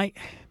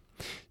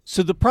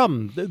So the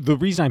problem, the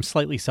reason I'm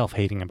slightly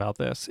self-hating about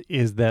this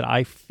is that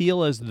I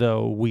feel as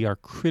though we are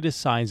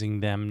criticizing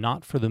them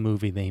not for the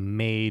movie they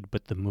made,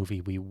 but the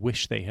movie we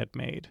wish they had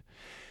made,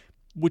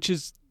 which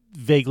is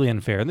vaguely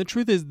unfair. And the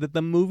truth is that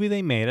the movie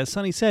they made, as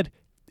Sonny said,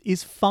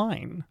 is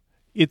fine.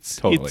 It's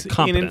competent.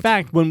 And in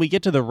fact, when we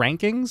get to the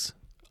rankings,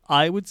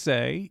 I would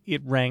say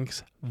it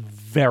ranks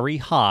very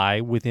high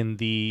within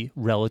the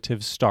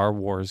relative Star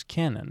Wars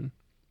canon.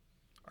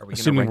 Are we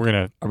going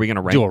to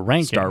do a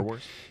ranking? Star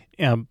Wars?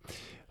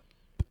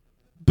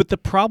 But the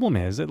problem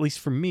is, at least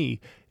for me,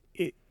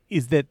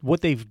 is that what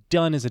they've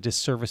done is a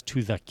disservice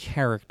to the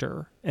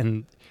character.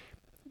 And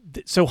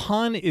so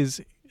Han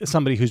is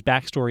somebody whose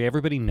backstory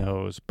everybody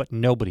knows, but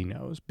nobody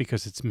knows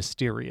because it's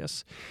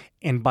mysterious.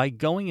 And by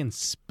going and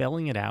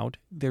spelling it out,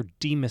 they're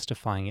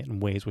demystifying it in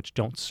ways which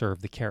don't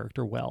serve the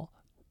character well,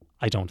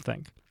 I don't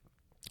think.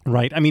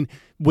 Right? I mean,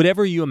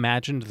 whatever you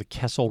imagined the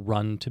Kessel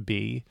Run to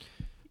be,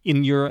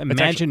 in your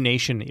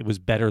imagination, it was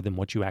better than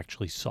what you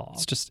actually saw.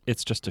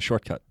 It's just a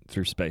shortcut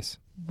through space.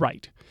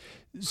 Right.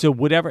 So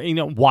whatever,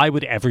 why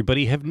would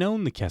everybody have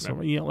known the Kessel?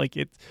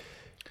 Right.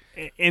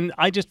 And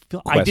I just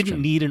feel I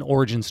didn't need an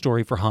origin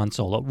story for Han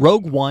Solo.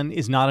 Rogue One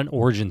is not an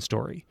origin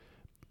story.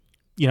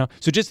 So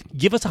just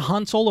give us a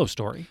Han Solo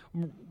story.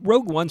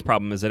 Rogue One's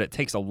problem is that it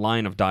takes a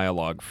line of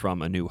dialogue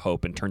from A New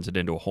Hope and turns it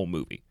into a whole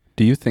movie.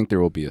 Do you think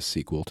there will be a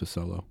sequel to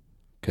Solo?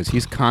 Because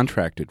he's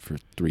contracted for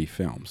 3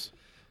 films.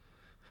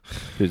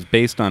 It's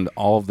based on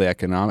all of the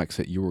economics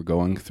that you were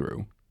going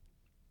through.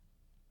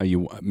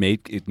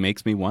 It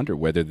makes me wonder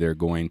whether they're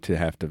going to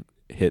have to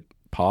hit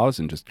pause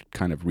and just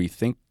kind of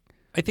rethink.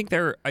 I think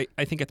I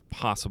think it's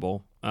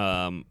possible.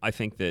 I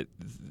think that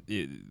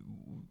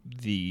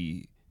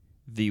the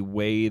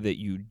way that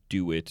you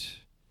do it.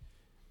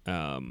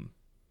 I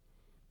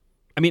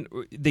mean,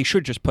 they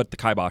should just put the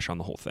kibosh on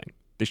the whole thing.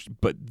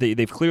 But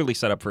they've clearly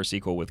set up for a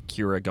sequel with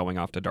Kira going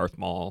off to Darth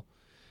Maul,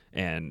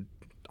 and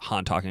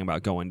Han talking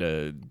about going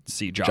to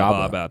see Jabba,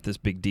 Jabba. about this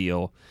big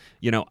deal.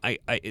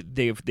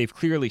 They've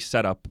clearly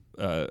set up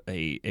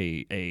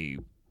a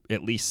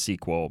at least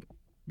sequel,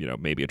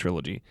 maybe a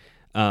trilogy.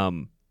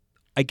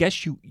 I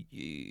guess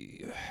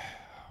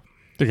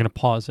They're going to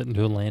pause it and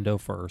do Lando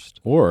first.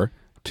 Or,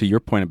 to your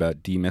point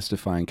about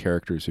demystifying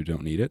characters who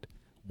don't need it,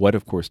 what,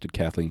 of course, did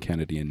Kathleen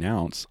Kennedy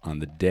announce on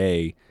the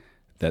day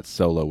that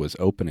Solo was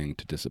opening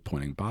to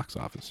disappointing box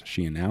office?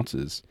 She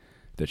announces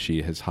that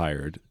she has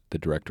hired the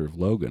director of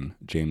Logan,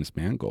 James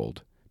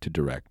Mangold, to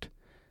direct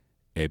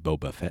a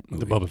Boba Fett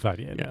movie. The Boba Fett,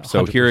 yeah.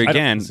 So 100%. here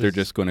again, This they're is-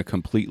 just going to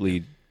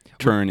completely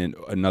turn in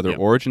another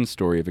origin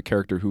story of a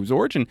character whose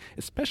origin,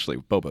 especially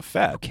Boba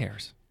Fett. Who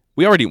cares?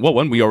 We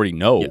already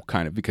know,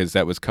 kind of, because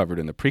that was covered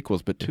in the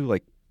prequels, but two,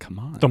 like, come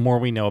on. The more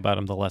we know about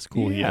him, the less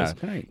cool he is.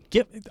 Right.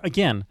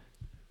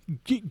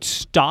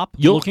 Stop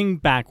You'll- looking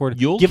backward.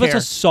 you'll Give care- us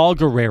a Saw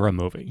Gerrera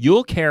movie.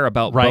 You'll care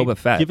about Right? Boba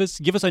Fett.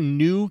 Give us a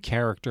new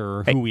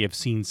character who we have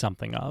seen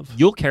something of.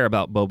 You'll care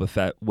about Boba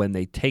Fett when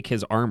they take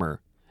his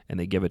armor and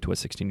they give it to a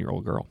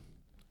 16-year-old girl.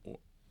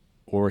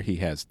 Or he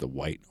has the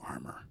white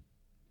armor.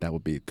 That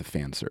would be the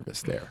fan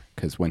service there.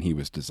 Because when he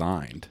was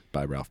designed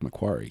by Ralph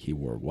McQuarrie, he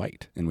wore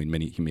white. And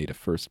he made a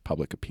first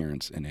public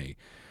appearance in a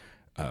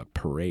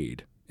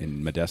parade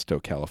in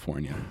Modesto,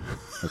 California.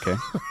 Okay?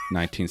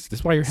 This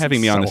is why you're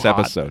having me on this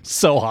episode.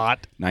 So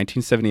hot.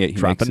 1978,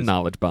 Dropping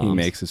knowledge bombs. He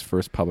makes his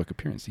first public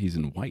appearance. He's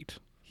in white.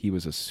 He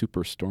was a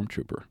super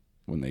stormtrooper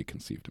when they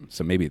conceived him.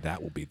 So maybe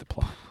that will be the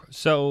plot.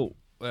 So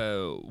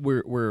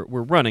we're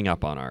running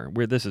up on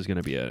this is going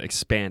to be an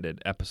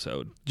expanded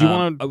episode. Do you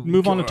want to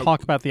move on to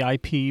talk about the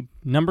IP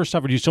number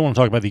stuff, or do you still want to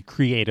talk about the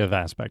creative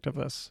aspect of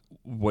this?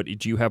 What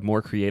do you have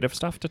more creative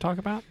stuff to talk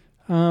about?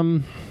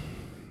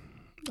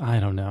 I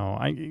don't know.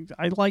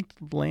 I liked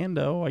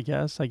Lando, I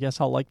guess.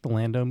 I'll like the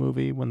Lando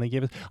movie when they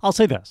give it. I'll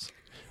say this,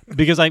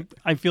 because I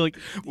feel like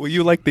Will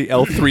you like the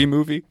L3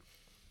 movie?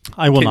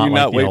 I will Can not you like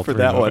not the wait L3 for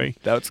that movie. one?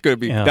 That's going to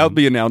be that'll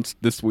be announced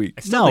this week.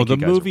 still No, think the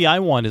you guys movie I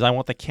want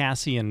the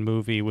Cassian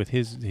movie with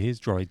his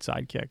droid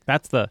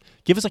sidekick.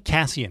 Give us a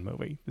Cassian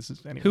movie. This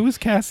is anyway. Who was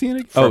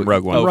Cassian? From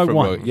Rogue One. Rogue from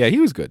One. Yeah,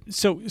 he was good.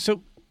 So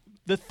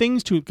the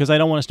things because I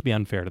don't want us to be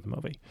unfair to the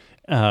movie.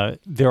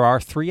 There are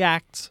 3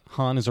 acts.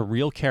 Han is a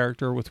real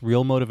character with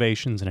real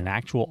motivations and an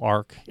actual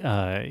arc.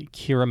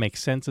 Kira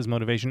makes sense as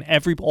motivation.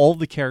 All of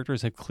the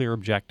characters have clear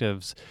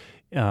objectives,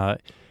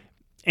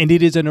 and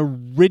it is an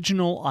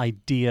original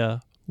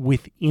idea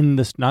within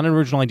this, not an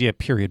original idea,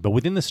 period, but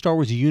within the Star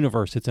Wars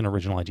universe, it's an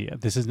original idea.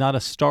 This is not a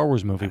Star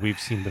Wars movie we've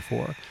seen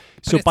before.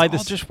 So it's by all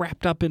this, just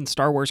wrapped up in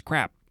Star Wars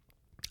crap.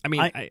 I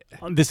mean,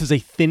 this is a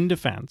thin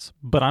defense,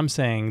 but I'm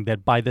saying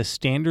that by the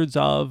standards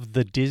of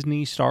the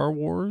Disney Star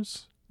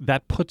Wars,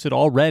 that puts it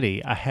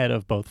already ahead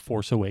of both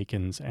Force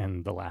Awakens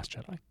and The Last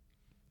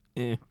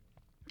Jedi.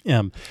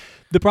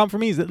 The problem for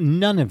me is that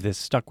none of this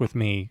stuck with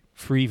me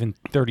for even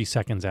 30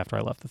 seconds after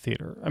I left the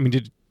theater. I mean,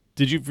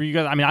 did you? For you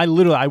guys? I mean,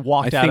 I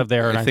walked out of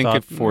there and I think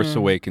thought, Force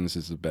Awakens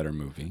is a better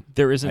movie.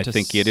 there isn't. I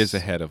think it is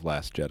ahead of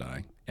Last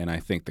Jedi, and I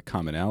think the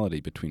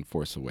commonality between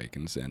Force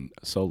Awakens and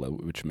Solo,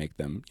 which make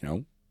them,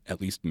 at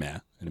least meh,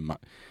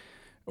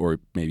 or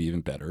maybe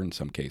even better in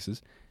some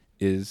cases,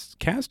 is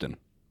Kasdan.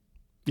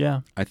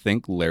 Yeah. I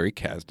think Larry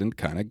Kasdan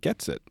kind of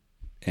gets it,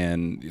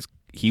 and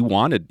he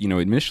wanted,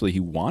 initially he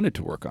wanted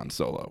to work on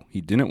Solo.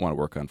 He didn't want to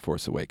work on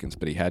Force Awakens,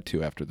 but he had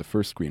to after the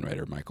first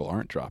screenwriter, Michael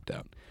Arndt, dropped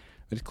out.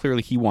 But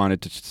clearly he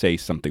wanted to say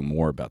something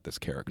more about this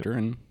character,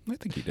 and I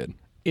think he did.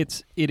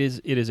 It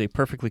is a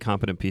perfectly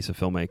competent piece of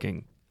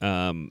filmmaking,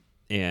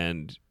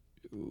 and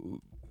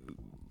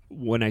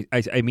when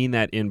I mean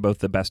that in both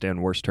the best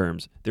and worst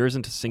terms, there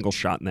isn't a single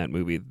shot in that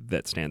movie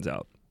that stands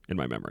out in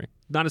my memory.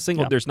 Not a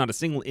single. Yeah. There's not a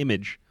single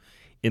image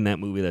in that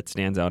movie that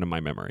stands out in my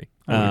memory.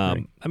 I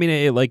agree. I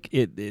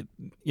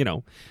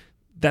mean,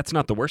 that's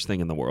not the worst thing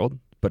in the world,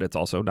 but it's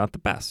also not the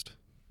best.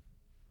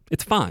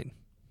 It's fine.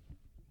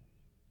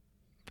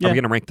 Yeah. Are we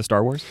going to rank the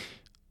Star Wars?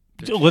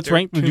 So let's there are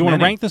rank. Do too you want to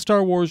many. rank the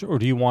Star Wars, or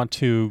do you want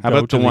to How go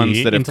about to the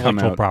ones that have come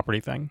intellectual out? property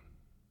thing?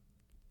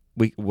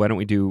 Why don't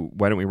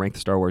we rank the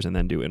Star Wars and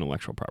then do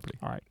intellectual property?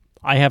 All right,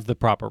 I have the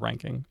proper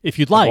ranking. If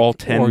you'd like, all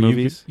 10 or you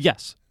movies? could-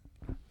 yes.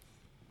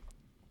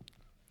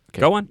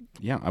 Okay. Go on.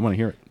 Yeah, I want to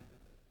hear it.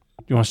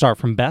 You want to start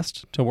from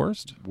best to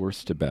worst?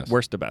 Worst to best.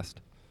 Worst to best.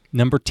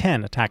 Number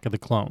 10, Attack of the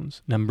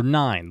Clones. Number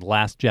 9, The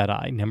Last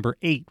Jedi. Number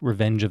 8,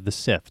 Revenge of the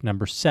Sith.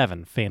 Number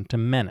 7,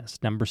 Phantom Menace.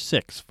 Number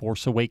 6,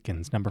 Force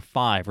Awakens. Number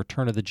 5,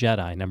 Return of the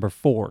Jedi. Number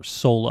 4,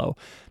 Solo.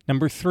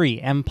 Number 3,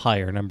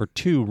 Empire. Number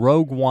 2,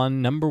 Rogue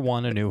One. Number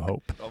 1, A New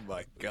Hope. Oh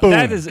my god.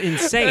 That is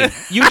insane.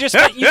 We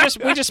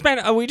just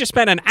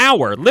spent an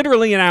hour,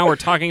 literally an hour,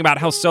 talking about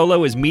how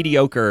Solo is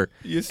mediocre.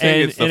 You're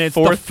saying it's the and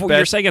fourth You're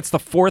best- saying it's the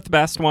 4th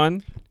best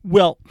one.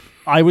 Well,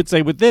 I would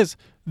say with this,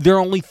 there are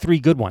only 3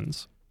 good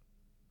ones.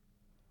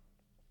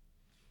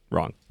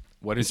 Wrong.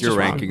 What is It's your just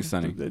wrong. ranking,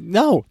 Sonny?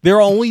 No, there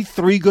are only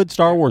 3 good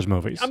Star Wars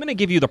movies. I'm going to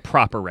give you the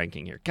proper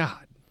ranking here.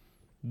 God.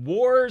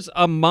 Wars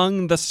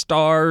Among the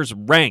Stars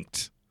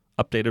ranked.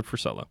 Updated for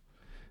Solo.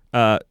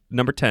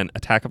 Number 10,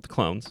 Attack of the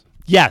Clones.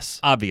 Yes.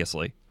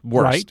 Obviously.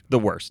 Worst. Right. The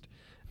worst.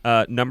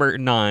 Number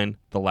 9,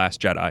 The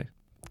Last Jedi.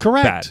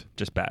 Correct. Bad.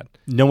 Just bad.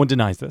 No one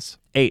denies this.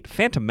 8,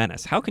 Phantom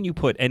Menace. How can you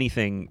put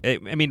anything...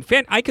 I mean,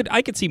 I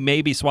could see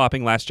maybe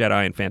swapping Last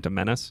Jedi and Phantom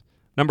Menace.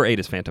 Number 8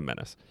 is Phantom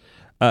Menace.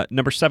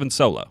 Number 7,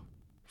 Solo.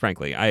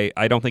 Frankly,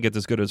 I don't think it's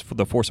as good as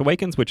The Force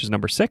Awakens, which is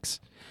number 6.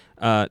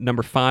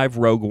 Number 5,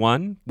 Rogue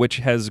One, which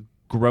has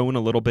grown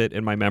a little bit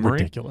in my memory.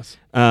 Ridiculous.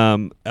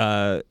 Number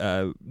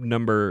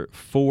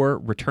 4,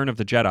 Return of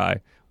the Jedi,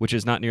 which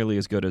is not nearly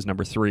as good as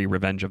number 3,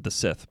 Revenge of the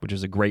Sith, which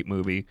is a great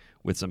movie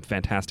with some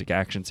fantastic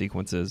action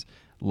sequences.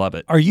 Love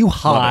it. Are you Love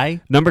high?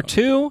 it. Number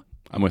 2,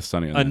 I'm with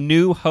Sonny on A that.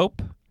 New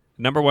Hope.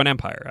 Number 1,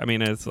 Empire. I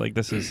mean, it's like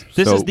this is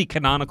the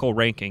canonical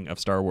ranking of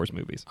Star Wars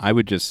movies. I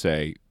would just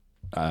say,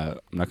 I'm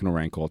not going to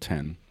rank all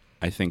 10.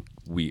 I think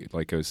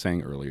like I was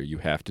saying earlier, you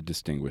have to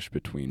distinguish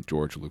between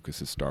George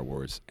Lucas's Star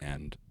Wars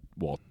and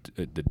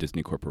the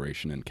Disney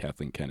Corporation and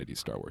Kathleen Kennedy's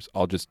Star Wars.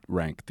 I'll just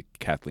rank the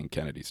Kathleen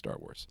Kennedy Star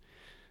Wars.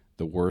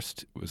 The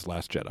worst was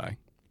Last Jedi.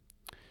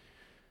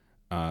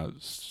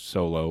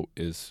 Solo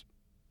is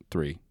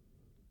 3.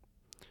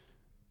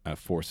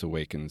 Force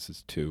Awakens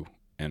is 2,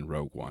 and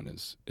Rogue One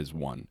is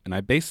 1. And I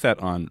base that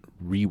on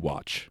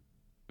rewatch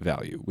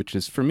value, which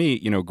is for me,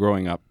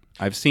 growing up,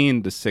 I've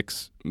seen the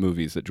 6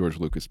 movies that George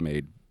Lucas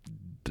made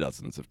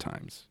dozens of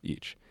times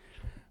each.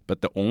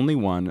 But the only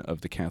one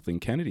of the Kathleen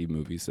Kennedy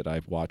movies that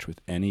I've watched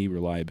with any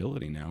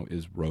reliability now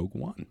is Rogue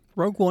One.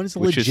 Rogue One is a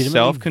which legitimately is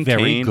self-contained,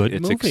 very good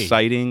it's movie.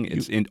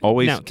 exciting,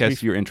 always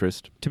gets your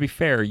interest. To be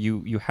fair,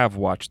 you have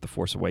watched The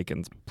Force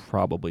Awakens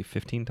probably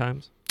 15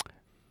 times.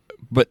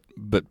 But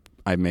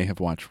I may have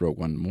watched Rogue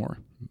One more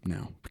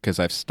now because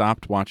I've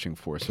stopped watching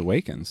Force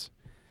Awakens.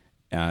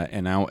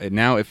 And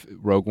now if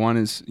Rogue One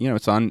is,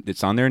 it's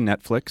on there in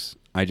Netflix.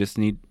 I just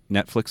need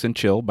Netflix and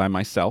chill by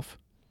myself,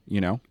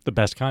 The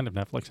best kind of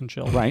Netflix and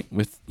chill. right?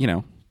 With,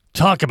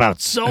 Talk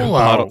about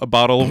Solo. a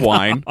bottle of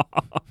wine.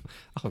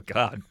 Oh,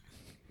 God.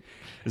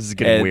 This is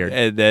getting weird.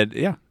 And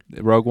then,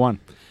 Rogue One.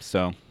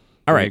 So, All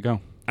there right. you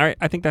go. All right,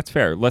 I think that's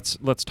fair. Let's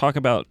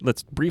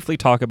briefly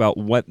talk about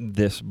what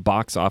this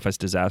box office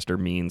disaster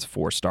means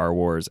for Star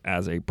Wars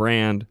as a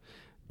brand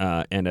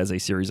and as a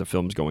series of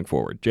films going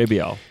forward.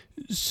 JBL.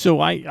 So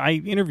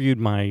I interviewed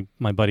my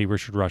buddy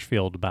Richard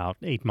Rushfield about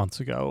 8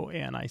 months ago,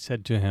 and I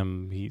said to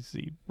him, he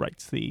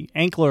writes the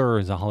Ankler,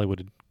 is a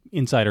Hollywood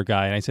insider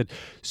guy, and I said,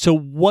 so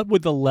what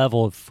would the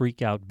level of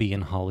freak out be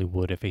in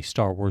Hollywood if a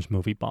Star Wars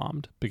movie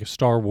bombed? Because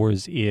Star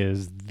Wars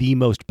is the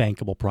most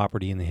bankable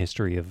property in the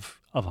history of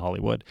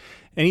Hollywood.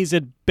 And he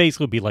said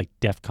basically it'd be like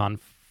DEFCON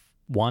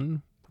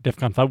 1,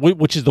 DEFCON 5,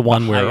 which is the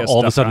one where all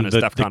of a sudden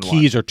the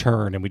keys are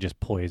turned and we just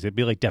poise. It'd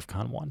be like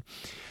DEFCON 1.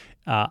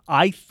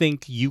 I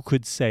think you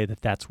could say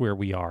that that's where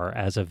we are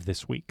as of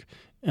this week.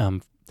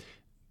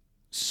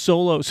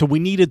 Solo. So we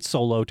needed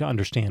Solo to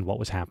understand what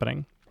was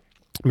happening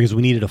because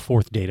we needed a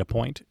fourth data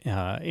point.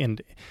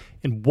 And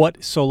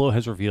what Solo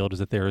has revealed is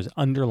that there is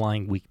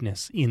underlying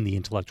weakness in the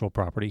intellectual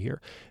property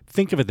here.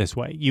 Think of it this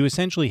way. You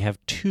essentially have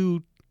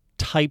two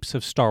types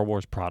of Star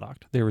Wars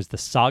product. There is the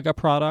saga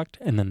product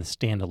and then the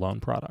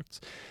standalone products.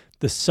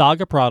 The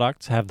saga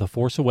products have The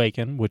Force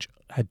Awakens, which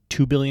had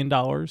 $2 billion,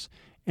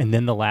 and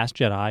then The Last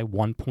Jedi,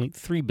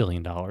 $1.3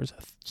 billion. A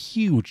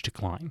huge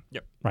decline.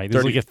 Yep. Right?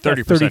 There's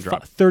 30%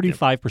 drop.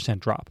 35%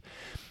 drop.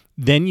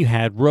 Then you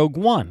had Rogue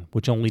One,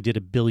 which only did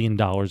 $1 billion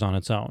on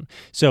its own.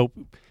 So,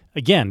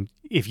 again,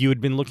 if you had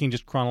been looking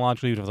just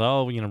chronologically, you'd have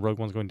thought, Rogue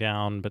One's going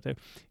down. But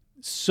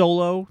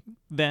Solo,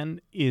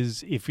 then,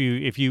 is, if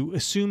you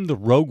assume the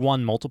Rogue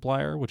One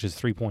multiplier, which is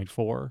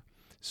 3.4,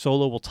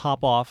 Solo will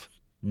top off.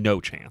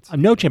 No chance.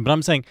 No chance, but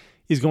I'm saying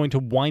is going to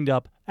wind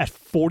up at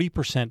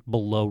 40%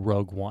 below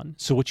Rogue One.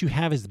 So what you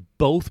have is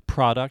both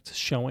products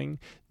showing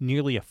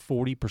nearly a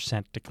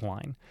 40%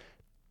 decline.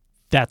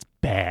 That's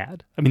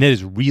bad. I mean, that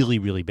is really,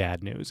 really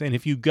bad news. And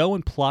if you go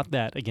and plot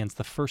that against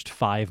the first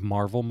 5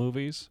 Marvel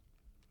movies,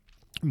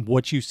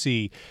 what you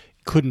see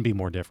couldn't be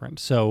more different.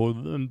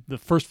 So the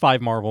first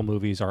 5 Marvel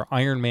movies are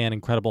Iron Man,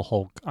 Incredible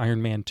Hulk,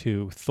 Iron Man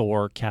 2,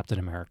 Thor, Captain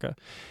America.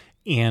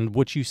 And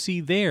what you see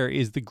there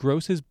is the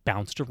gross has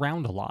bounced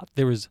around a lot.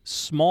 There is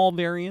small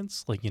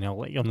variance, like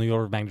on the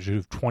order of magnitude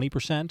of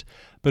 20%,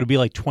 but it'd be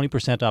like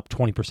 20% up,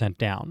 20%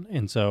 down.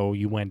 And so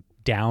you went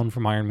down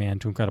from Iron Man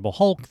to Incredible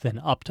Hulk, then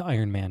up to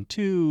Iron Man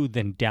 2,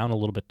 then down a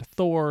little bit to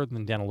Thor,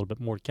 then down a little bit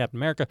more to Captain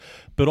America,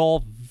 but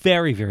all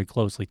very, very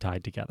closely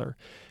tied together.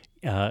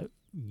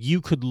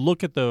 You could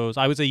look at those.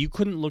 I would say you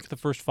couldn't look at the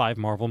first 5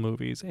 Marvel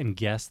movies and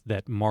guess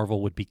that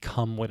Marvel would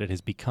become what it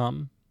has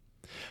become.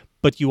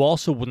 But you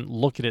also wouldn't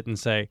look at it and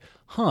say,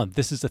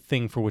 this is a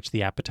thing for which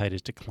the appetite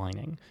is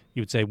declining.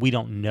 You would say, we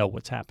don't know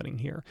what's happening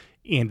here.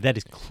 And that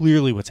is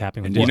clearly what's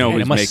happening. And with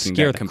who's it must making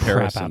scare that the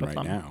comparison crap out of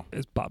right them. now?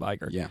 It's Bob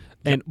Iger. Yeah.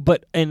 And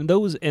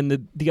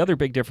the other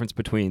big difference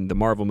between the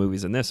Marvel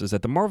movies and this is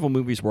that the Marvel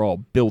movies were all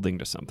building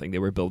to something. They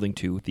were building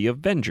to the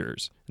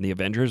Avengers. And the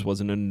Avengers was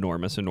an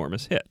enormous,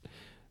 enormous hit.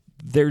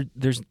 The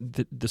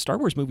Star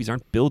Wars movies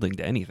aren't building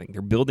to anything.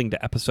 They're building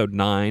to Episode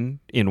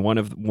 9 in one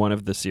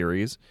of the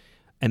series.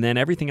 And then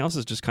everything else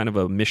is just kind of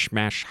a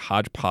mishmash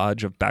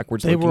hodgepodge of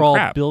backwards looking crap. They were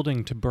all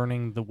building to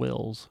Burning the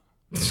Wills.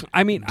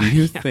 I mean, Do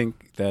you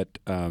think that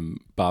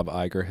Bob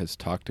Iger has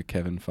talked to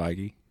Kevin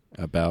Feige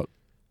about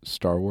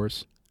Star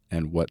Wars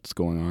and what's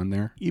going on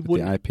there with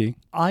the IP?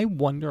 I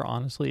wonder,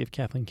 honestly, if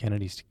Kathleen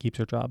Kennedy keeps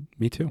her job.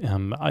 Me too.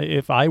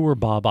 If I were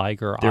Bob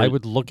Iger, I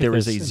would look at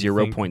this. There is a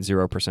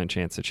 0.0%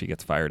 chance that she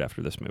gets fired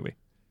after this movie.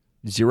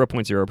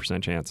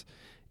 0.0% chance.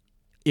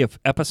 If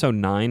Episode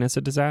 9 is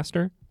a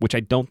disaster, which I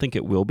don't think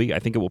it will be, I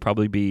think it will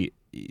probably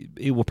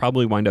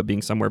wind up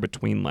being somewhere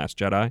between Last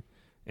Jedi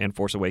and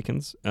Force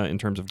Awakens in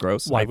terms of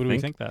gross. Why would we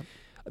think that?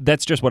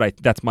 That's just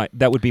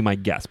that would be my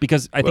guess,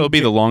 because I think it'll be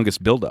the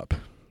longest build-up.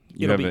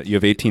 You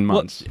have 18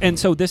 months. Well, and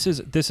so this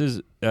is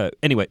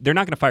anyway. They're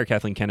not going to fire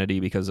Kathleen Kennedy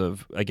because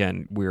of,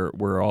 again,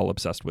 we're all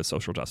obsessed with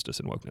social justice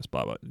and wokeness.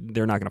 Blah blah.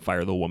 They're not going to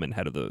fire the woman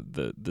head of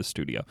the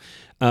studio.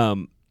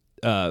 My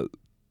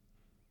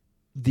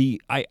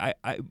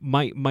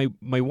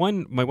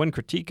one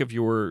critique of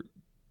your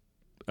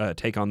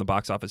take on the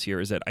box office here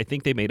is that I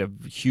think they made a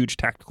huge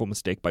tactical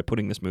mistake by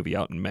putting this movie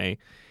out in May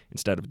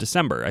instead of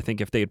December. I think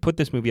if they had put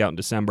this movie out in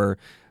December,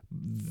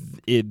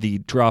 the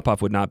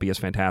drop-off would not be as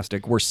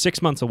fantastic. We're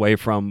 6 months away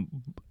from,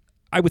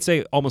 I would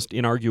say, almost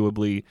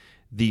inarguably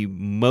the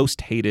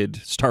most hated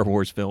Star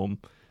Wars film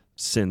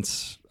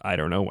since I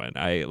don't know when.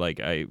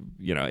 It's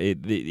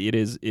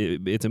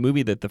a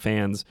movie that the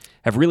fans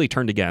have really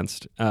turned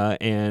against,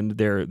 and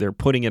they're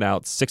putting it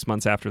out 6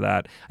 months after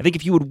that. I think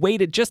if you would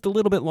wait it just a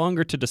little bit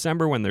longer to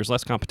December when there's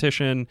less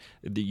competition,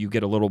 you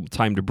get a little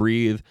time to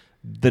breathe,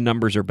 the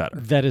numbers are better.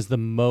 That is the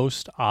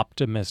most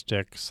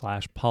optimistic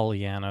 /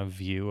 Pollyanna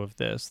view of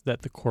this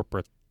that the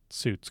corporate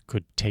suits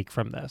could take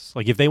from this.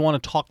 Like, if they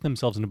want to talk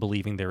themselves into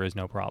believing there is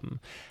no problem.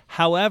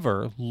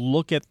 However,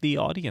 look at the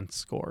audience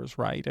scores,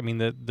 right? I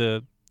mean,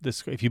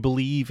 if you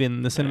believe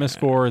in the cinema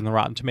score and the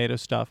Rotten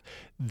Tomatoes stuff,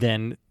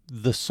 then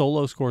the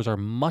Solo scores are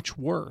much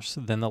worse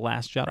than the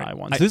Last Jedi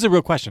ones. This is a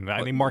real question.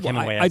 I think Mark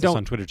Hemingway asked this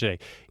on Twitter today.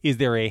 Is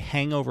there a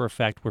hangover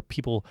effect where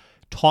people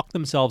talk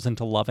themselves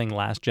into loving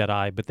Last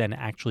Jedi but then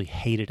actually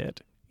hated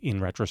it in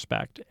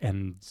retrospect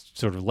and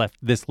sort of left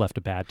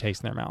a bad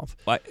taste in their mouth?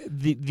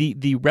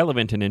 The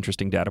relevant and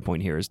interesting data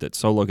point here is that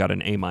Solo got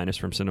an A-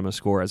 from Cinema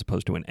Score as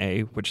opposed to an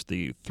A, which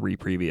the 3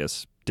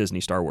 previous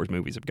Disney Star Wars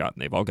movies have gotten.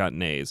 They've all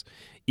gotten A's,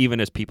 even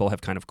as people have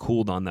kind of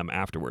cooled on them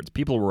afterwards.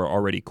 People were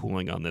already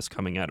cooling on this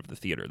coming out of the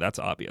theater. That's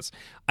obvious.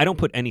 I don't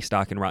put any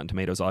stock in Rotten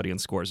Tomatoes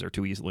audience scores. They're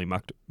too easily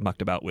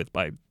mucked about with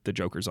by the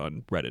jokers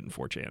on Reddit and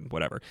 4chan,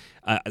 whatever.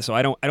 So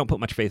I don't put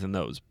much faith in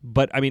those.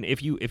 But I mean,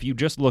 if you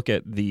just look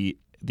at the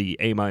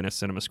A-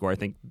 Cinema Score, I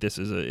think this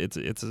is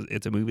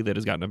it's a movie that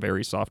has gotten a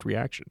very soft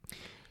reaction.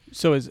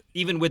 So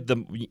even with the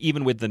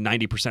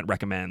 90%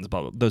 recommends,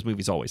 but those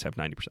movies always have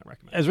 90%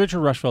 recommends. As Richard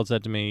Rushfeld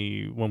said to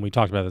me when we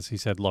talked about this, he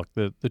said, "Look,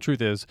 the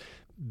truth is,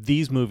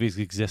 these movies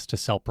exist to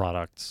sell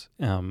products.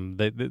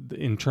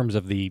 In terms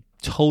of the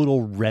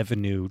total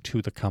revenue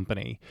to the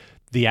company,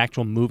 the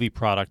actual movie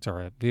products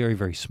are a very,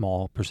 very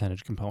small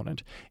percentage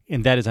component,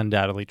 and that is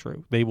undoubtedly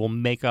true. They will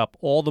make up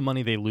all the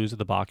money they lose at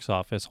the box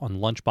office on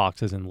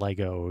lunchboxes and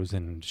Legos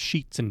and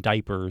sheets and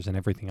diapers and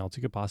everything else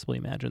you could possibly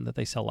imagine that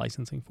they sell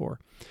licensing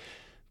for."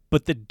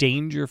 But the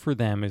danger for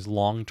them is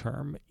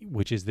long-term,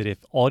 which is that if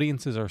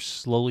audiences are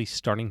slowly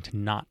starting to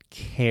not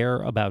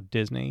care about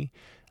Disney,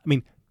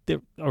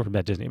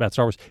 about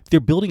Star Wars, they're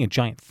building a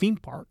giant theme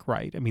park,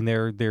 right? I mean,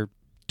 they're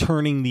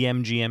turning the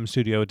MGM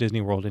studio at Disney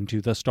World into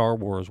the Star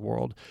Wars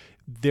world.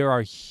 There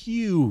are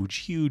huge,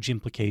 huge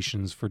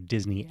implications for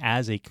Disney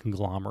as a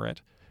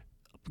conglomerate,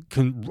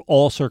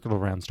 all circled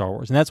around Star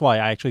Wars. And that's why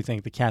I actually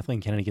think that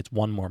Kathleen Kennedy gets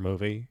one more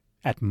movie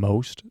at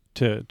most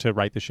to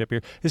right the ship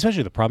here,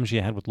 especially the problem she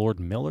had with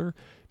Lord Miller.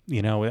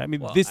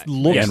 This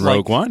looks and like...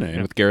 Rogue One,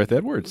 and with Gareth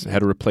Edwards. Had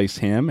to replace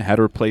him, had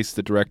to replace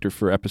the director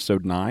for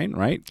Episode 9,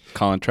 right?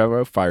 Colin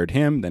Trevorrow fired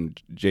him, then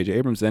J.J.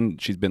 Abrams. Then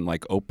she's been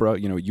like Oprah,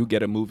 you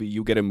get a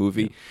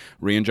movie.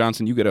 Rian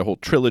Johnson, you get a whole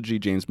trilogy.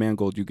 James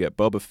Mangold, you get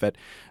Boba Fett.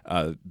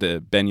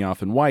 The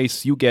Benioff and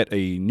Weiss, you get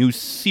a new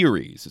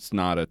series. It's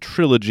not a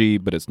trilogy,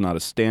 but it's not a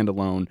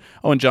standalone.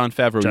 Oh, and Jon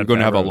Favreau, you're going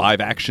to have a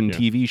live-action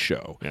TV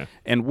show. Yeah.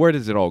 And where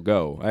does it all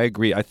go? I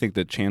agree. I think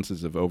the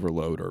chances of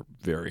overload are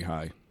very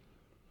high.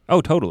 Oh,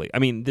 totally. I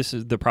mean,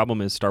 the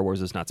problem is Star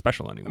Wars is not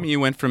special anymore. I mean,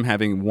 you went from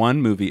having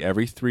one movie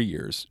every 3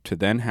 years to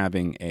then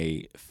having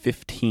a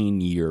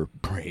 15-year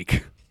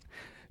break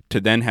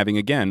to then having,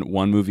 again,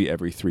 one movie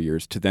every 3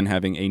 years to then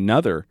having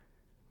another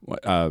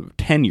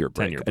 10-year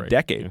break, a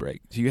decade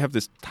break. So you have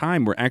this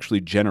time where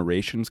actually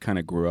generations kind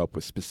of grew up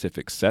with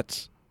specific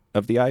sets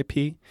of the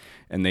IP,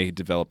 and they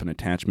develop an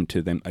attachment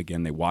to them.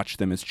 Again, they watch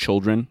them as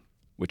children,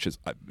 which has,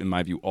 in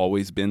my view,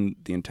 always been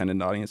the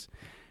intended audience.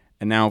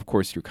 And now, of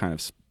course, you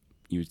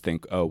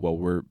think, oh, well,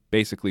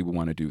 we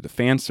want to do the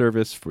fan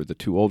service for the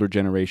 2 older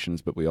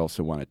generations, but we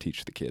also want to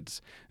teach the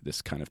kids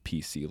this kind of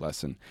PC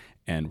lesson,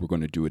 and we're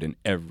going to do it in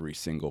every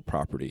single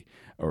property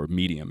or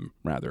medium,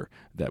 rather,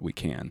 that we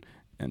can.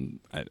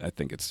 And I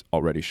think it's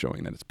already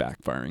showing that it's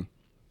backfiring.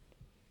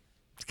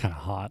 It's kind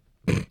of hot.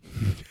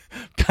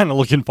 kind of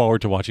looking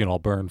forward to watching it all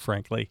burn,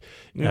 frankly,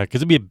 because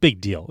it'd be a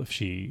big deal if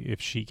she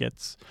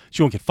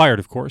won't get fired,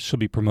 of course. She'll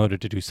be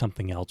promoted to do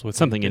something else with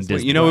Something in Disney.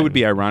 Disney. You know, it would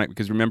be ironic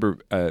because remember,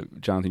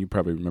 Jonathan, you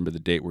probably remember the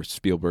date where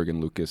Spielberg and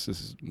Lucas,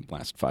 this is the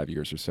last 5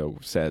 years or so,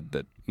 said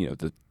that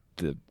the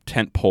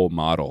tentpole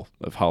model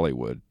of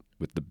Hollywood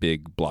with the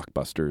big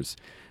blockbusters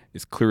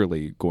is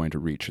clearly going to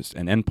reach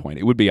an endpoint.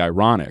 It would be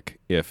ironic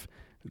if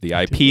the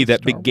IP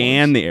that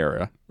began the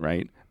era,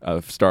 right,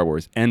 of Star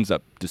Wars ends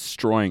up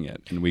destroying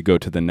it, and we go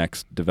to the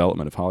next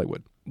development of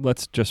Hollywood.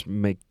 Let's just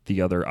make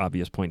the other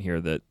obvious point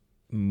here that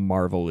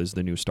Marvel is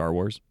the new Star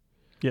Wars.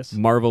 Yes.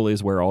 Marvel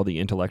is where all the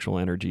intellectual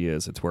energy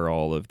is. It's where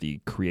all of the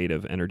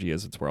creative energy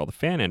is. It's where all the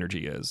fan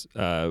energy is.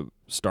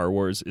 Star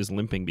Wars is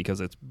limping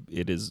because it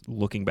is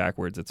looking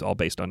backwards. It's all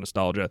based on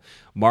nostalgia.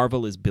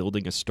 Marvel is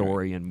building a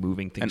story and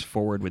moving things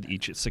forward with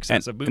each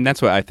successive movie. And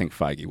that's why I think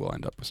Feige will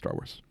end up with Star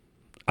Wars.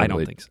 I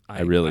don't think so.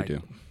 I really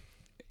do.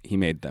 He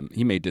made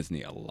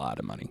Disney a lot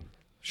of money.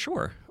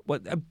 Sure.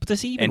 What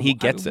does he even? And he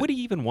gets it. Would he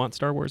even want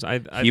Star Wars?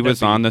 He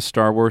was on the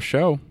Star Wars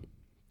show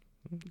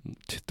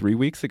 3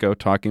 weeks ago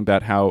talking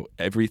about how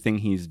everything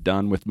he's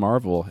done with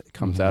Marvel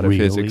comes out of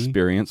his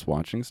experience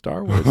watching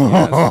Star Wars.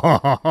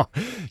 Yes.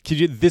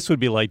 This would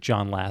be like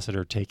John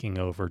Lasseter taking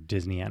over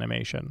Disney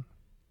Animation,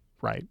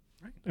 right?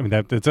 I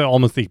mean, that's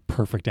almost the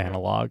perfect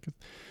analog.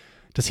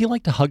 Does he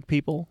like to hug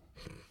people,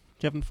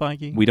 Kevin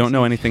Feige? We don't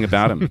know anything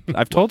about him.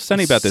 I've told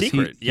Sonny about this.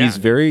 Secret, He's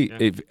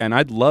very, and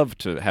I'd love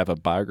to have a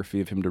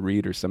biography of him to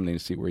read or something to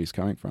see where he's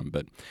coming from.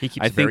 But he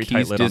keeps I very think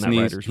he's tight-lipped on that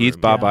Disney's. writer's He's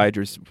room. Bob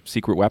Iger's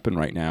secret weapon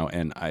right now.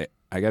 And I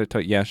got to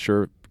tell you, yeah,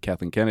 sure,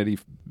 Kathleen Kennedy,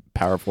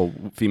 powerful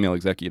female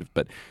executive,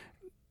 but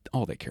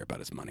all they care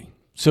about is money.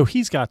 So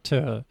he's got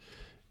to.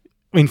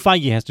 I mean,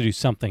 Feige has to do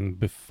something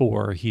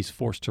before he's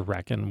forced to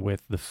reckon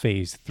with the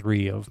Phase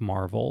 3 of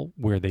Marvel,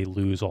 where they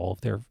lose all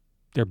of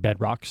their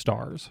bedrock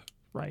stars.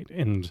 Right,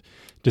 and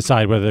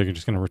decide whether they're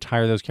just going to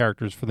retire those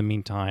characters for the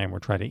meantime or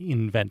try to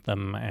invent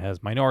them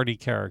as minority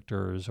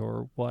characters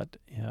or what.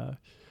 I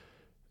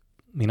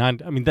mean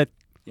that.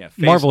 Yeah,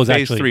 Marvel is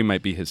Phase actually 3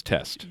 might be his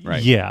test,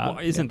 right? Yeah, Well,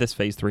 isn't this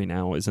Phase 3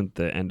 now? Isn't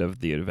the end of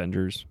the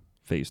Avengers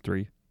Phase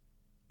 3?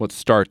 Well, it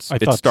starts. I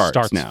thought it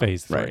starts now.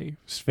 Phase 3. Right.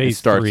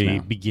 Phase 3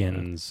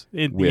 begins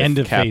at the end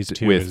of Phase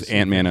 2 with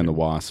Ant-Man and the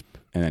Wasp,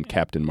 and then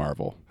Captain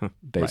Marvel.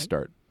 They Right.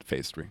 start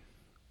Phase 3.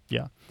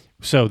 Yeah.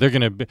 So they're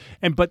going to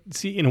but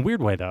see, in a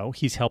weird way, though,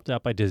 he's helped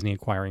out by Disney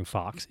acquiring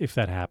Fox, if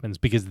that happens,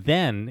 because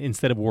then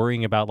instead of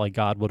worrying about, like,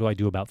 God, what do I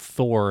do about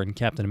Thor and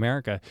Captain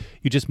America,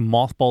 you just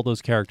mothball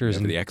those characters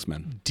and the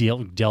X-Men.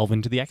 delve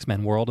into the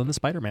X-Men world and the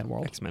Spider-Man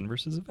world. X-Men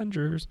versus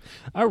Avengers.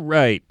 All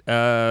right. We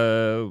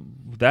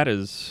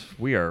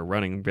are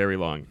running very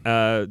long.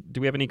 Do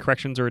we have any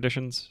corrections or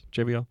additions,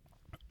 JVL?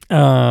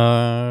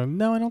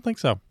 No, I don't think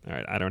so. All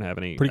right. I don't have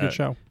any. Pretty good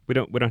show. We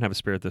don't have a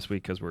spirit this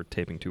week because we're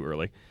taping too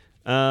early.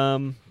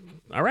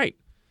 All right.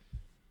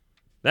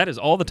 That is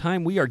all the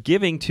time we are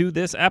giving to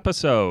this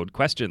episode.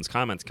 Questions,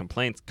 comments,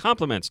 complaints,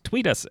 compliments.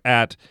 Tweet us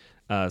at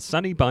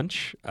Sunny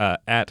Bunch,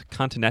 at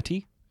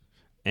Continetti,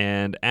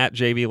 and at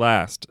JV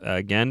Last.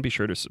 Again, be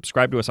sure to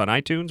subscribe to us on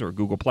iTunes or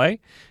Google Play.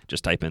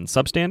 Just type in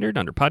Substandard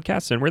under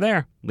podcasts, and we're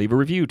there. Leave a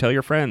review. Tell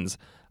your friends.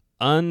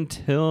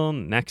 Until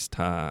next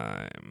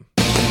time.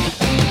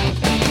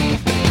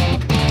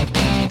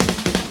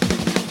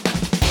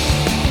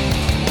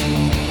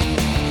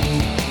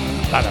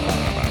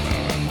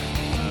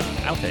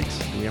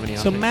 Outtakes. Do we have any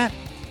outtakes? So, Matt,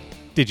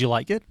 did you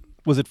like it?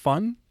 Was it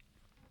fun?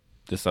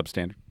 The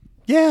Substandard.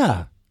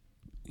 Yeah.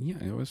 Yeah,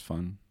 it was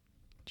fun.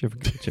 Did you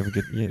ever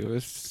get? It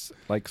was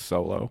like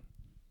Solo.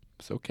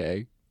 It's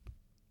okay.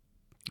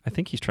 I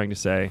think he's trying to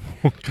say.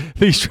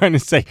 He's trying to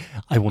say,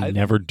 I will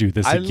never do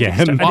this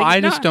again. Well,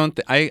 I just don't.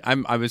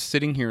 I was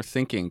sitting here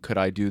thinking, could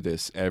I do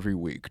this every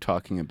week,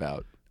 talking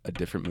about a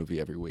different movie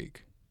every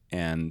week?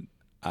 And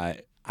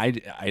I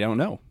don't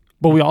know.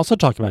 But we also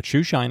talked about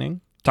shoe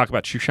shining. Talk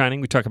about shoe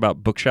shining. We talk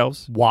about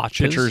bookshelves,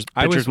 Watches. pictures.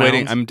 I was pictures waiting.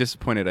 mounds. I'm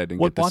disappointed I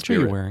didn't What get the watch are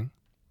spirit. you wearing?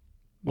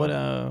 What I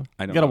don't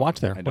you got a know. watch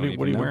there. I What don't are you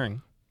even know.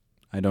 wearing?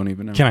 I don't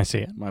even know. Can I see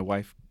it? My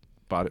wife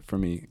bought it for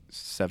me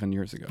 7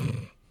 years ago.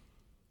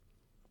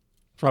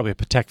 Probably a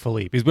Patek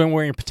Philippe. He's been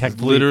wearing a Patek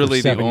Philippe Literally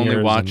for the 7 only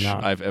years watch and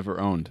not- I've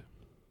ever owned.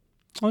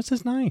 Oh, this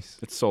is nice.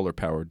 It's solar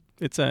powered.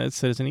 It's a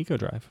Citizen Eco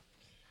Drive.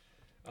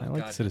 I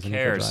like the Citizen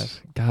Eco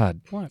Drive. God,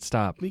 What?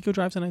 stop. Eco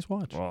Drive's a nice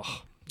watch.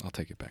 Oh, I'll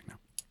take it back now.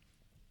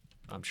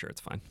 I'm sure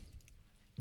it's fine.